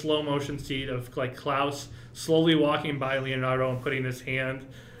cool slow motion scene of like Klaus slowly walking by Leonardo and putting his hand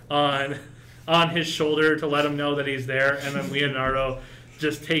on his shoulder to let him know that he's there, and then Leonardo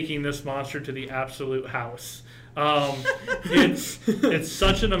just taking this monster to the absolute house. It's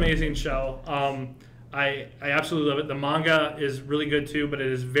such an amazing show. I absolutely love it. The manga is really good too, but it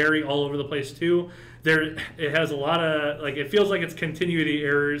is very all over the place too. It has a lot of, like, it feels like it's continuity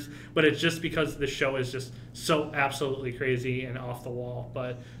errors, but it's just because the show is just so absolutely crazy and off the wall.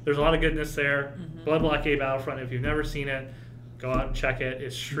 But there's a lot of goodness there. Blood Blockade Battlefront, if you've never seen it, go out and check it.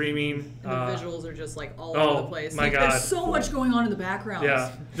 It's streaming. And the visuals are just like all over the place. My God. There's so much going on in the background.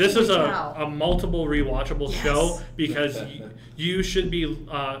 Yeah, this is a multiple rewatchable show because you should be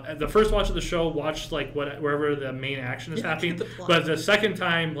the first watch of the show, watch like wherever the main action is happening. But the second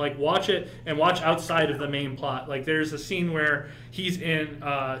time, like, watch it and watch outside of the main plot. Like, there's a scene where he's in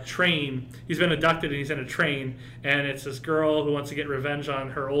a train. He's been abducted and he's in a train, and it's this girl who wants to get revenge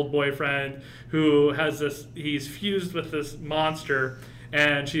on her old boyfriend who has this. He's fused with this monster,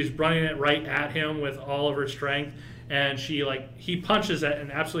 and she's running it right at him with all of her strength, and he punches it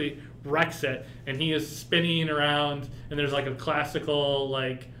and absolutely wrecks it, and he is spinning around, and there's like a classical,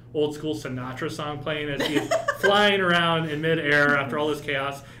 like, old school Sinatra song playing as he's flying around in midair after all this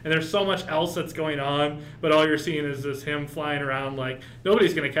chaos, and there's so much else that's going on, but all you're seeing is this him flying around like,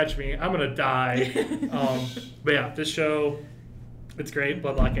 nobody's gonna catch me, I'm gonna die. But yeah, this show, it's great.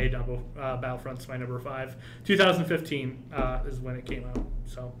 Blood Blockade Battlefront's my number 5. 2015 is when it came out.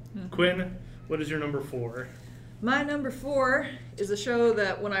 So, Quinn, what is your number 4? My number 4 is a show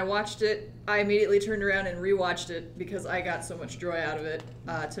that when I watched it, I immediately turned around and rewatched it because I got so much joy out of it.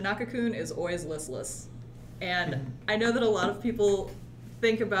 Tanaka-kun is always listless. And I know that a lot of people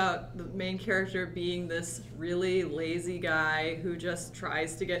think about the main character being this really lazy guy who just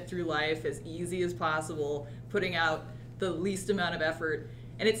tries to get through life as easy as possible, putting out the least amount of effort.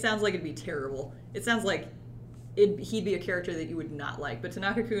 And it sounds like it'd be terrible. It sounds like he'd be a character that you would not like. But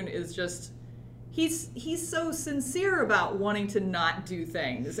Tanaka-kun is just... He's so sincere about wanting to not do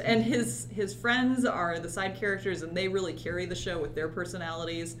things, and his friends are the side characters, and they really carry the show with their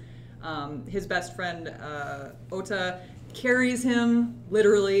personalities. His best friend Ota carries him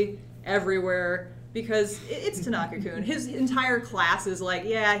literally everywhere because it's Tanaka-kun. His entire class is like,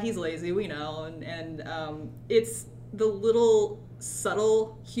 yeah, he's lazy, we know, and it's the little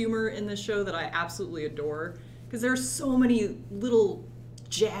subtle humor in the show that I absolutely adore because there's so many little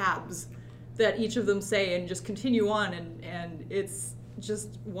jabs that each of them say and just continue on, and it's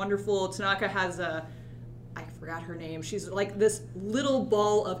just wonderful. Tanaka has I forgot her name. She's like this little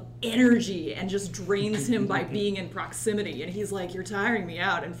ball of energy and just drains him by being in proximity. And he's like, you're tiring me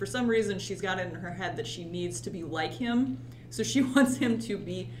out. And for some reason, she's got it in her head that she needs to be like him. So she wants him to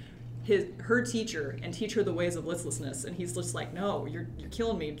be her teacher and teach her the ways of listlessness. And he's just like, no, you're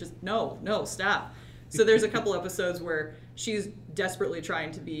killing me. Just no, stop. So there's a couple episodes where she's desperately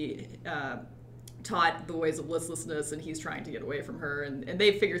trying to be taught the ways of listlessness, and he's trying to get away from her, and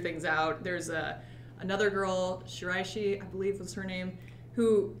they figure things out. There's another girl, Shiraishi, I believe was her name,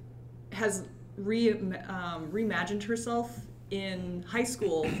 who has reimagined herself in high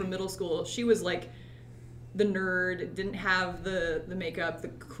school from middle school. She was like the nerd, didn't have the makeup, the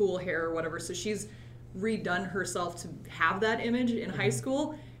cool hair or whatever, so she's redone herself to have that image in high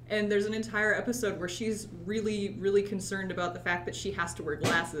school. And there's an entire episode where she's really, really concerned about the fact that she has to wear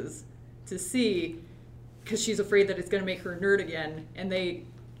glasses to see because she's afraid that it's going to make her a nerd again. And they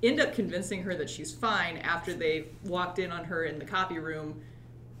end up convincing her that she's fine after they walked in on her in the copy room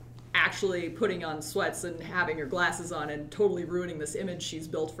actually putting on sweats and having her glasses on and totally ruining this image she's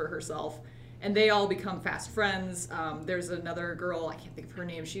built for herself. And they all become fast friends. There's another girl, I can't think of her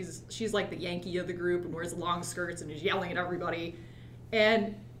name. She's like the Yankee of the group and wears long skirts and is yelling at everybody.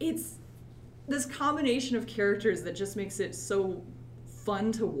 And it's this combination of characters that just makes it so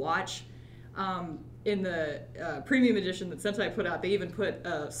fun to watch. In the premium edition that Sentai put out, they even put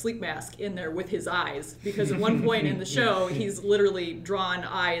a sleep mask in there with his eyes, because at one point in the show, he's literally drawn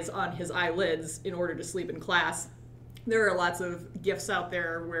eyes on his eyelids in order to sleep in class. There are lots of gifs out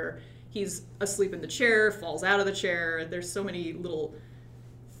there where he's asleep in the chair, falls out of the chair. There's so many little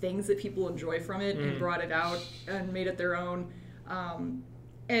things that people enjoy from it and brought it out and made it their own.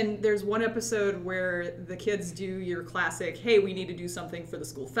 And there's one episode where the kids do your classic, hey, we need to do something for the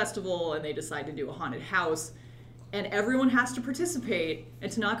school festival, and they decide to do a haunted house. And everyone has to participate, and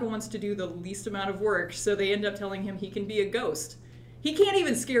Tanaka wants to do the least amount of work, so they end up telling him he can be a ghost. He can't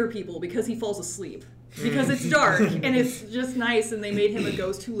even scare people because he falls asleep, because it's dark, and it's just nice, and they made him a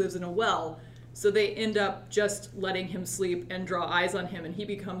ghost who lives in a well. So they end up just letting him sleep and draw eyes on him, and he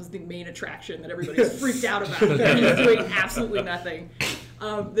becomes the main attraction that everybody's freaked out about. And he's doing absolutely nothing.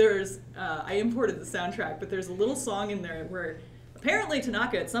 I imported the soundtrack, but there's a little song in there where apparently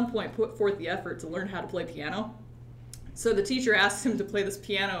Tanaka at some point put forth the effort to learn how to play piano. So the teacher asks him to play this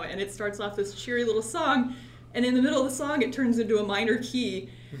piano, and it starts off this cheery little song, and in the middle of the song it turns into a minor key,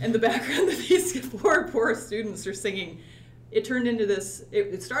 and the background that these poor students are singing, it turned into this,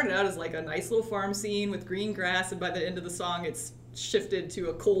 it started out as like a nice little farm scene with green grass, and by the end of the song it's shifted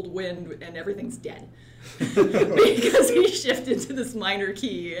to a cold wind and everything's dead. Because he shifted to this minor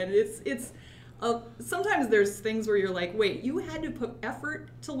key, and it's sometimes there's things where you're like, wait, you had to put effort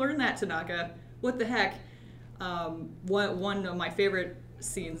to learn that, Tanaka. What the heck? One of my favorite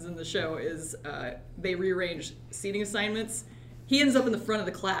scenes in the show is they rearrange seating assignments. He ends up in the front of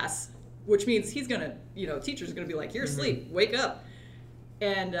the class, which means he's gonna, teacher's gonna be like, you're asleep, wake up.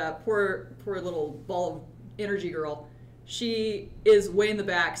 And poor little ball of energy girl, she is way in the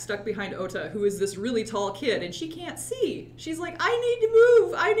back, stuck behind Ota, who is this really tall kid, and she can't see. She's like, I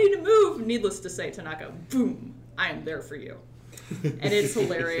need to move. Needless to say, Tanaka, boom, I am there for you. And it's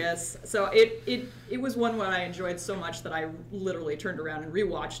hilarious. So it was one I enjoyed so much that I literally turned around and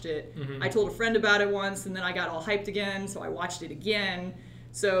rewatched it. I told a friend about it once, and then I got all hyped again, so I watched it again.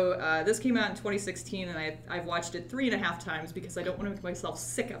 So this came out in 2016, and I've watched it 3.5 times because I don't want to make myself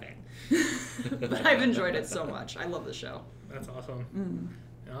sick of it. But I've enjoyed it so much. I love the show. That's awesome.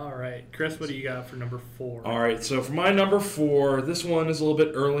 All right. Chris, what do you got for number 4? All right, so for my number 4, this one is a little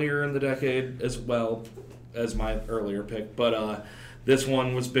bit earlier in the decade as well as my earlier pick, but this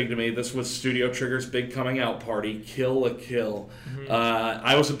one was big to me. This was Studio Trigger's big coming out party, Kill la Kill.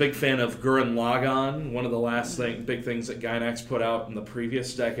 I was a big fan of Gurren Lagann, one of the last big things that Gainax put out in the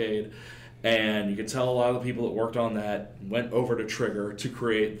previous decade, and you could tell a lot of the people that worked on that went over to Trigger to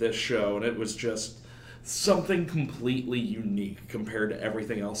create this show, and it was just something completely unique compared to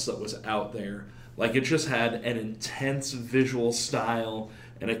everything else that was out there. Like, it just had an intense visual style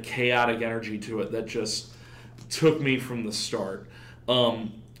and a chaotic energy to it that just took me from the start.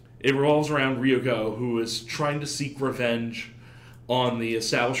 It revolves around Ryuko, who is trying to seek revenge on the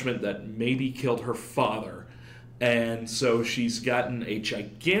establishment that maybe killed her father. And so she's gotten a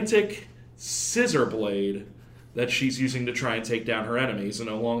gigantic scissor blade that she's using to try and take down her enemies. And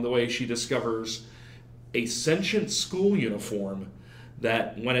along the way, she discovers a sentient school uniform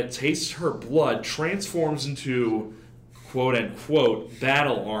that, when it tastes her blood, transforms into quote-unquote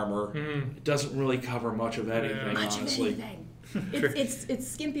battle armor. It doesn't really cover much of anything, honestly. It's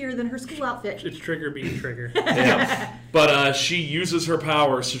skimpier than her school outfit. It's Trigger being Trigger. Yeah. But she uses her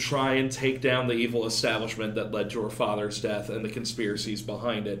powers to try and take down the evil establishment that led to her father's death and the conspiracies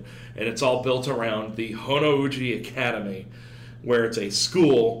behind it. And it's all built around the Honouji Academy, where it's a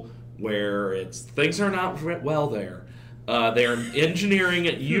school where things are not well there. They're engineering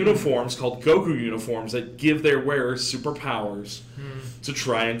uniforms called Goku uniforms that give their wearers superpowers to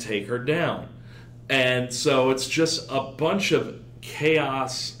try and take her down. And so it's just a bunch of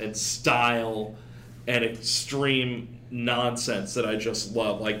chaos and style and extreme nonsense that I just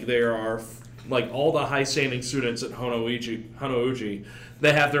love. Like, there are, like, all the high-standing students at Honouji,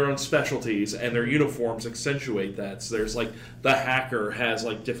 they have their own specialties, and their uniforms accentuate that. So there's, like, the hacker has,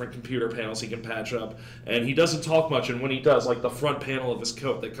 like, different computer panels he can patch up, and he doesn't talk much, and when he does, like, the front panel of his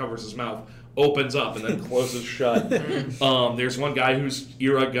coat that covers his mouth opens up and then closes shut. There's one guy who's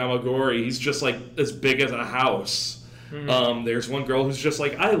Ira Gamagori. He's just, like, as big as a house. There's one girl who's just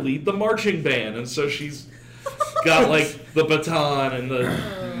like, I lead the marching band, and so she's got, like, the baton and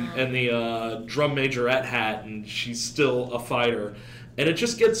the drum majorette hat, and she's still a fighter. And it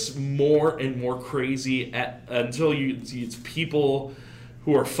just gets more and more crazy until it's people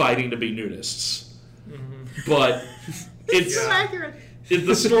who are fighting to be nudists. But it's so accurate. The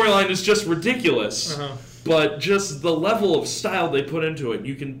storyline is just ridiculous. But just the level of style they put into it,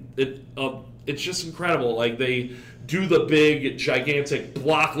 it's just incredible. Like, they do the big, gigantic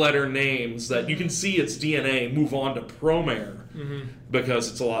block letter names that you can see its DNA move on to Promare. Because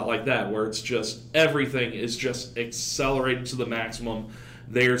it's a lot like that, where it's just everything is just accelerated to the maximum.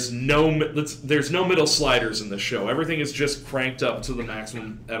 There's no middle sliders in this show. Everything is just cranked up to the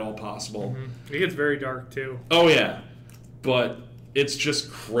maximum at all possible. It gets very dark too. Oh yeah, but it's just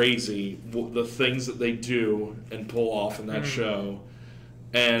crazy the things that they do and pull off in that show,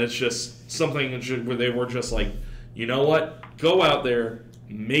 and it's just something where they were just like, you know what, go out there,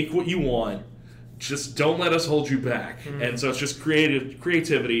 make what you want. Just don't let us hold you back. And so it's just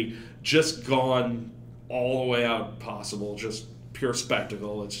creativity, just gone all the way out possible, just pure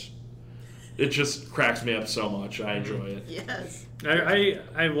spectacle. It's it just cracks me up so much. I enjoy it. Yes.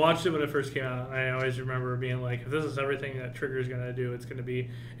 I watched it when it first came out. I always remember being like, if this is everything that Trigger's going to do, it's going to be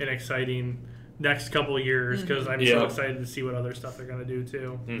an exciting next couple of years because I'm so excited to see what other stuff they're going to do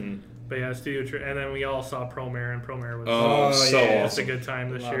too. Mm-hmm. But yeah, and then we all saw Promare, and Promare was so it's awesome. a good time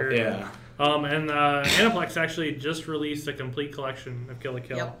this year. Yeah. And Aniplex actually just released a complete collection of Kill la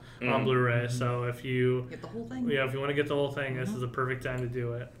Kill on Blu-ray. So if you get the whole thing, if you want to get the whole thing, this is a perfect time to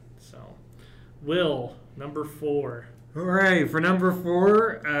do it. So, Will, number 4. All right, for number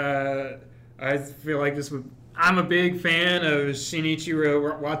 4, I feel like this would. I'm a big fan of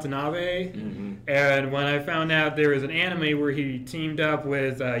Shinichiro Watanabe, and when I found out there was an anime where he teamed up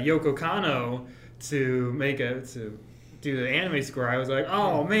with Yoko Kanno to do the anime score, I was like,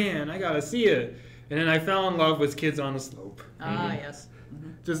 oh man, I gotta see it. And then I fell in love with Kids on the Slope. Ah, yes.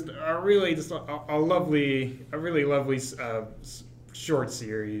 Just a really lovely short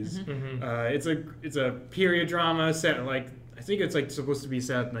series. It's a period drama set I think it's supposed to be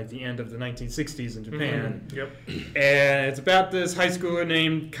set in the end of the 1960s in Japan. Yep. And it's about this high schooler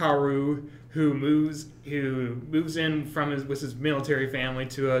named Kaoru who moves in with his military family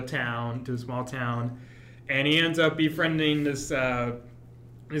to a small town, and he ends up befriending this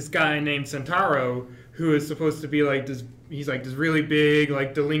guy named Sentaro, who is supposed to be this. He's this really big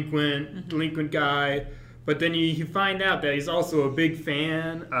delinquent guy, but then you find out that he's also a big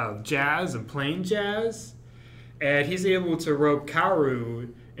fan of jazz and playing jazz. And he's able to rope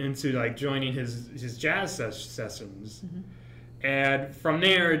Kaoru into joining his jazz sessions, and from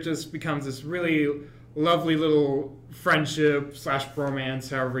there it just becomes this really lovely little friendship / romance,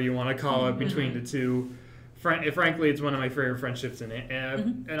 however you want to call it, between the two. Frankly, it's one of my favorite friendships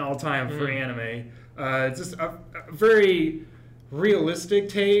in all time for anime. It's just a very realistic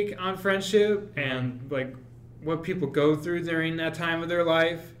take on friendship and what people go through during that time of their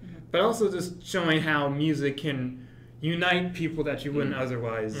life. But also just showing how music can unite people that you wouldn't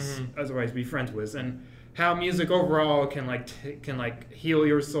otherwise be friends with, and how music overall can heal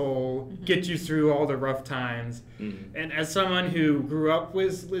your soul, get you through all the rough times. And as someone who grew up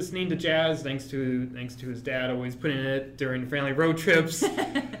with listening to jazz, thanks to his dad always putting it during family road trips,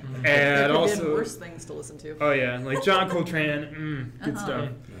 and also worse things to listen to. Oh yeah, John Coltrane, good stuff.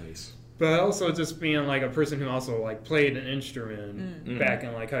 Nice. But also just being a person who also played an instrument back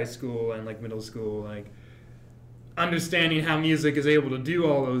in high school and middle school, understanding how music is able to do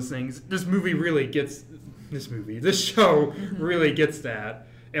all those things. This show really gets that.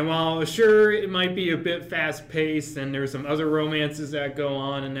 And while sure it might be a bit fast paced and there's some other romances that go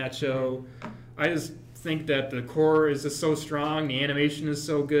on in that show, I just think that the core is just so strong, the animation is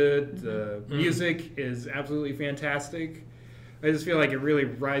so good, the music is absolutely fantastic. I just feel like it really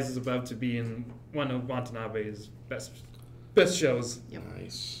rises above to being one of Watanabe's best shows. Yep.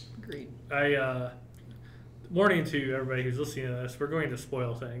 Nice. Agreed. Warning to everybody who's listening to this, we're going to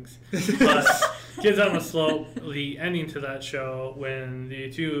spoil things. But Kids on the Slope, the ending to that show, when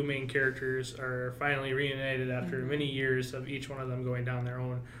the two main characters are finally reunited after many years of each one of them going down their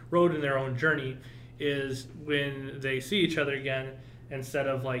own road and their own journey, is when they see each other again. Instead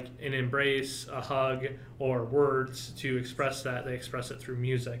of an embrace, a hug, or words to express that, they express it through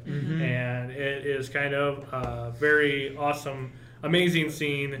music. And it is kind of a very awesome, amazing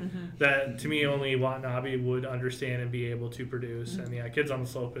scene that to me only Watanabe would understand and be able to produce. And yeah, Kids on the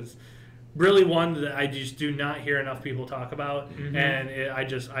Slope is really one that I just do not hear enough people talk about, and I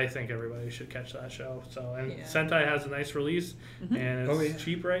think everybody should catch that show. So Sentai has a nice release, and it's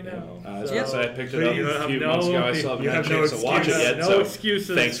cheap right now. I was going to say I picked it up a few months ago. I still haven't had a chance to watch it yet. No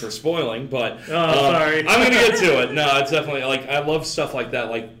excuses. Thanks for spoiling, but sorry. I'm going to get to it. No, it's definitely I love stuff like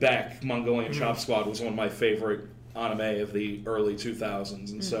that. Beck Mongolian Chop Squad was one of my favorite anime of the early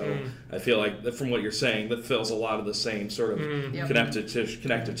 2000s, and so I feel like from what you're saying that fills a lot of the same sort of connected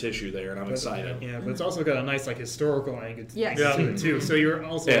tissue there, and I'm excited. Yeah, but it's also got a nice historical angle to it too. So you're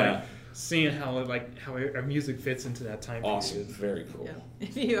also seeing how our music fits into that time period. Awesome, very cool. Yeah.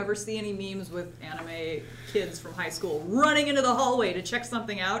 If you ever see any memes with anime kids from high school running into the hallway to check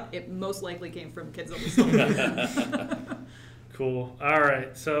something out, it most likely came from Kids on the Slope. Cool. All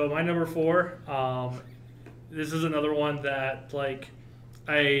right, so my number 4. This is another one that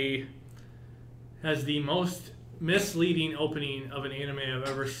has the most misleading opening of an anime I've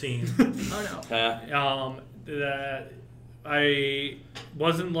ever seen. Oh no. That I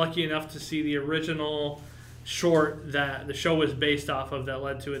wasn't lucky enough to see the original short that the show was based off of that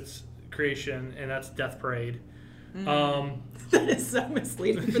led to its creation, and that's Death Parade. That is so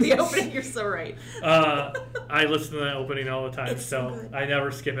misleading for the opening. You're so right. I listen to that opening all the time, It's so good. I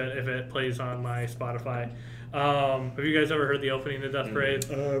never skip it if it plays on my Spotify. Have you guys ever heard the opening to Death Parade?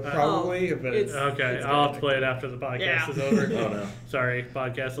 Probably, but it's- Okay, it's I'll have good. to play it after the podcast Yeah. is over. Oh no. Sorry,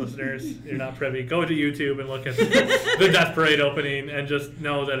 podcast listeners, you're not privy. Go to YouTube and look at the Death Parade opening and just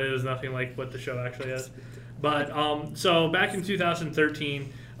know that it is nothing like what the show actually is. But so back in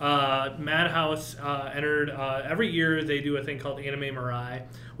 2013, Madhouse entered. Every year they do a thing called Anime Mirai,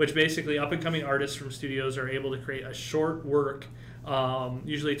 which basically up-and-coming artists from studios are able to create a short work,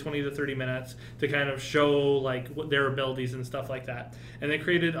 usually 20 to 30 minutes, to kind of show like what their abilities and stuff like that. And they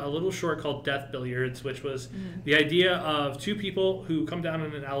created a little short called Death Billiards, which was the idea of two people who come down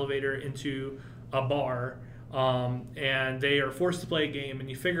in an elevator into a bar. And they are forced to play a game, and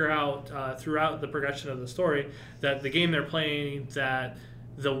you figure out throughout the progression of the story that the game they're playing, that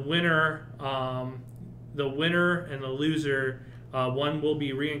the winner and the loser, one will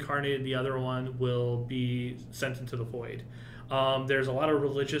be reincarnated, the other one will be sent into the void. There's a lot of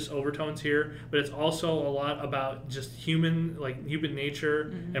religious overtones here, but it's also a lot about just human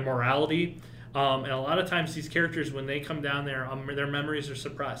nature and morality. And a lot of times these characters, when they come down there, their memories are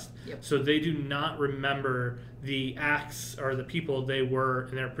suppressed. Yep. So they do not remember the acts or the people they were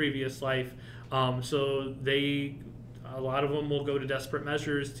in their previous life. So a lot of them will go to desperate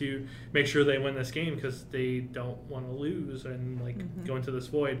measures to make sure they win this game because they don't want to lose and go into this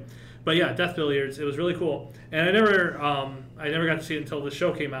void. But yeah, Death Billiards, it was really cool. And I never got to see it until the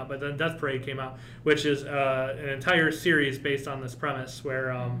show came out, but then Death Parade came out, which is an entire series based on this premise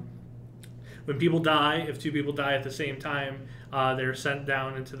where when people die, if two people die at the same time, they're sent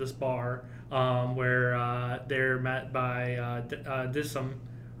down into this bar where they're met by Disum,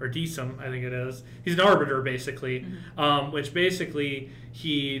 or Disum, I think it is. He's an arbiter, basically, which basically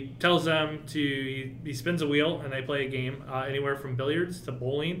he tells them he spins a wheel and they play a game, anywhere from billiards to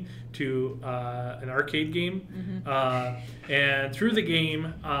bowling to an arcade game. And through the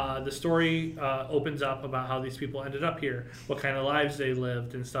game, the story opens up about how these people ended up here, what kind of lives they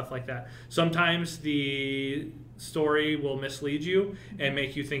lived and stuff like that. Sometimes the story will mislead you and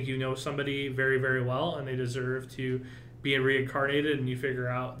make you think you know somebody very, very well and they deserve to be reincarnated, and you figure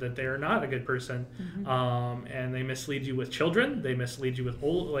out that they're not a good person. And they mislead you with children. They mislead you with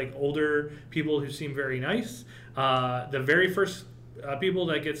older people who seem very nice. The very first people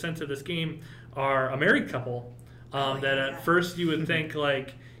that get sent to this game are a married couple that at first you would think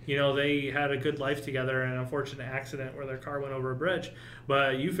they had a good life together in an unfortunate accident where their car went over a bridge.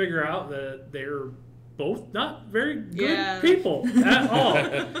 But you figure out that they're both not very good people at all.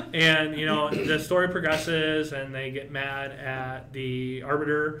 And the story progresses and they get mad at the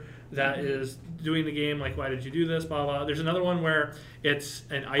arbiter that is doing the game, like, why did you do this, blah blah. There's another one where it's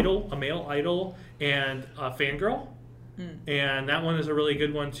an idol, a male idol, and a fangirl, and that one is a really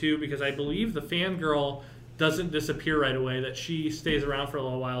good one too, because I believe the fangirl doesn't disappear right away, that she stays around for a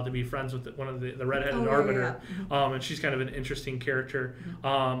little while to be friends with one of the redheaded arbiter. And she's kind of an interesting character.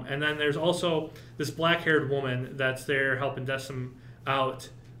 And then there's also this black-haired woman that's there helping Decim out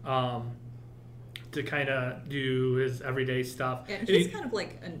to kind of do his everyday stuff. And he's kind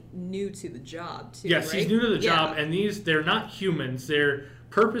of new to the job too. Yes, right? he's new to the job, and they're not humans. They're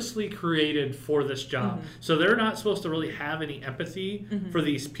purposely created for this job. So they're not supposed to really have any empathy for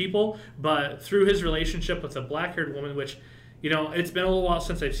these people, but through his relationship with a black-haired woman, which, it's been a little while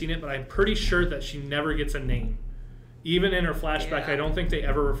since I've seen it, but I'm pretty sure that she never gets a name. Even in her flashback, I don't think they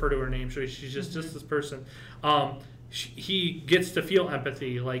ever refer to her name. So she's just this person. He gets to feel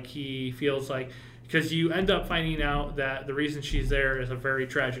empathy, like he feels like, because you end up finding out that the reason she's there is a very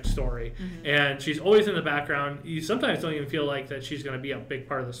tragic story. And she's always in the background. You sometimes don't even feel like that she's going to be a big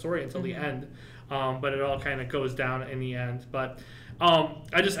part of the story until the end. But it all kind of goes down in the end. But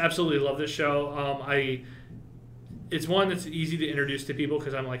I just absolutely love this show. It's one that's easy to introduce to people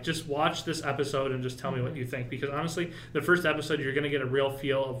because I'm like, just watch this episode and just tell me what you think. Because honestly, the first episode, you're going to get a real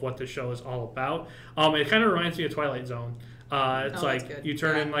feel of what the show is all about. It kind of reminds me of Twilight Zone. It's like you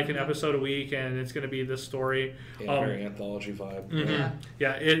turn in an episode a week and it's going to be this story. Very anthology vibe.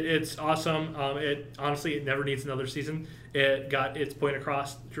 It's awesome. It never needs another season. It got its point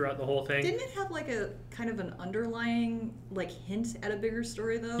across throughout the whole thing. Didn't it have a kind of an underlying hint at a bigger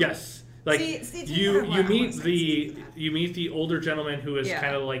story though? Yes. You meet the older gentleman who is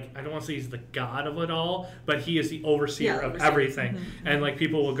kind of I don't want to say he's the god of it all, but he is the overseer of everything. And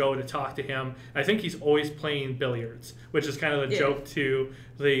people will go to talk to him. I think he's always playing billiards, which is kind of the joke to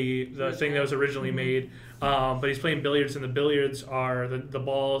the thing that was originally made. But he's playing billiards, and the billiards are the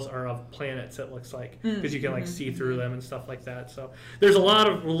balls are of planets. It looks like because you can like see through them and stuff like that. So there's a lot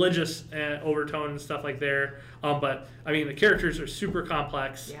of religious overtone and stuff like there. But I mean, the characters are super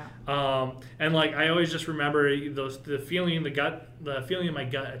complex. Yeah. And like I always just remember the feeling in my gut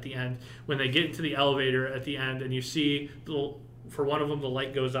at the end when they get into the elevator at the end, and you see for one of them the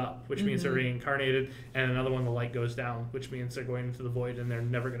light goes up, which means they're reincarnated, and another one the light goes down, which means they're going into the void and they're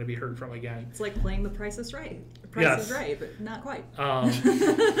never going to be heard from again. It's like playing The Price is Right. The Price is Right, but not quite. What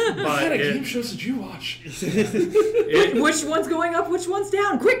kind of game shows did you watch? Which one's going up? Which one's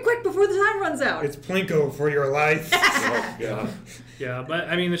down? Quick, before the time runs out. It's Plinko for your life. Oh, God. Yeah, but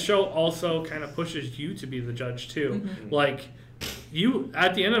I mean, the show also kind of pushes you to be the judge too. Like, you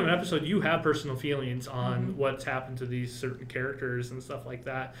at the end of an episode, you have personal feelings on what's happened to these certain characters and stuff like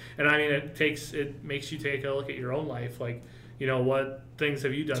that. And I mean, it makes you take a look at your own life, like, you know, what things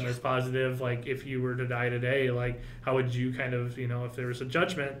have you done that's positive? Like, if you were to die today, like, how would you kind of, you know, if there was a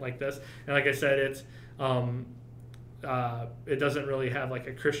judgment like this? And like I said, it's it doesn't really have like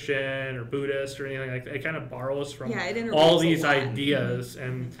a Christian or Buddhist or anything like that. It kind of borrows from all these ideas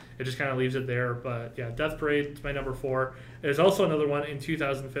and it just kind of leaves it there. But yeah, Death Parade is my number 4. There's also another one in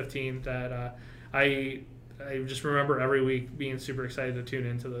 2015 that I just remember every week being super excited to tune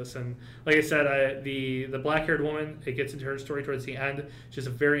into this. And like I said, the black-haired woman, it gets into her story towards the end. She's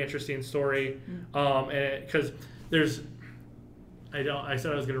a very interesting story, and because there's. I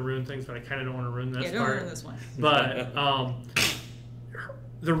said I was going to ruin things, but I kind of don't want to ruin this part. Yeah, don't ruin this one. But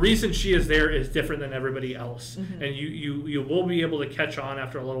the reason she is there is different than everybody else. And you will be able to catch on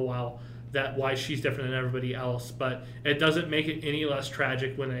after a little while that why she's different than everybody else. But it doesn't make it any less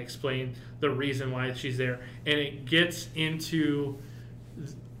tragic when they explain the reason why she's there. And it gets into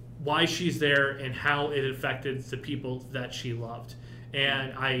why she's there and how it affected the people that she loved.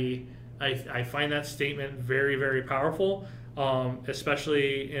 And I find that statement very, very powerful.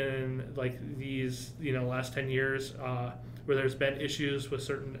 Especially in like these, you know, last 10 years where there's been issues with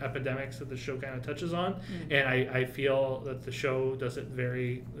certain epidemics that the show kind of touches on. And I feel that the show is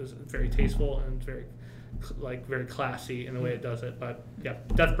very tasteful and very classy in the way it does it. But yeah,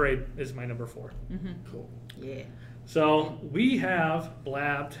 Death Parade is my number 4. Cool. Yeah. So we have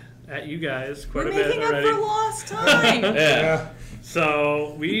blabbed at you guys quite a bit already. We're making up for lost time. Yeah.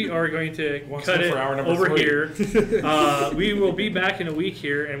 So we are going to cut it over here. We will be back in a week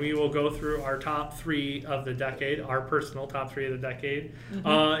here, and we will go through our top 3 of the decade, our personal top 3 of the decade.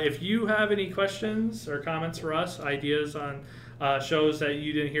 If you have any questions or comments for us, ideas on shows that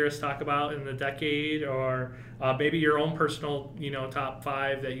you didn't hear us talk about in the decade, or maybe your own personal, you know, top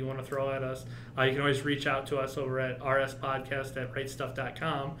 5 that you want to throw at us, you can always reach out to us over at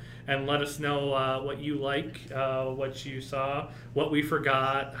rspodcast@rightstuff.com and let us know what you like, what you saw, what we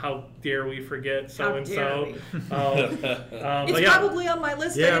forgot, how dare we forget so-and-so. It's probably on my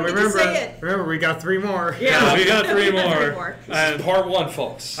list. Yeah, I didn't get to say it. Remember, we got 3 more. Yeah, we got 3 more. This is part 1,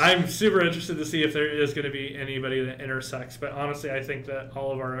 folks. I'm super interested to see if there is going to be anybody that intersects. But honestly, I think that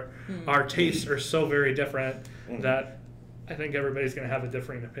all of our tastes are so very different that I think everybody's going to have a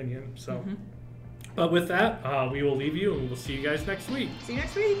differing opinion. So, but with that, we will leave you and we'll see you guys next week. See you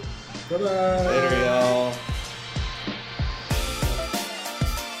next week. Bye-bye. Later, y'all.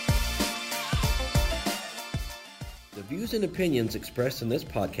 The views and opinions expressed in this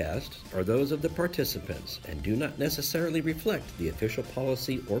podcast are those of the participants and do not necessarily reflect the official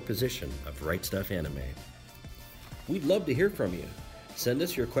policy or position of Right Stuff Anime. We'd love to hear from you. Send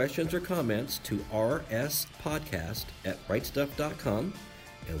us your questions or comments to rspodcast@rightstuff.com,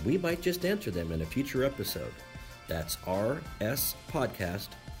 and we might just answer them in a future episode. That's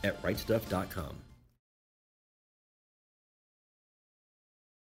rspodcast@rightstuff.com.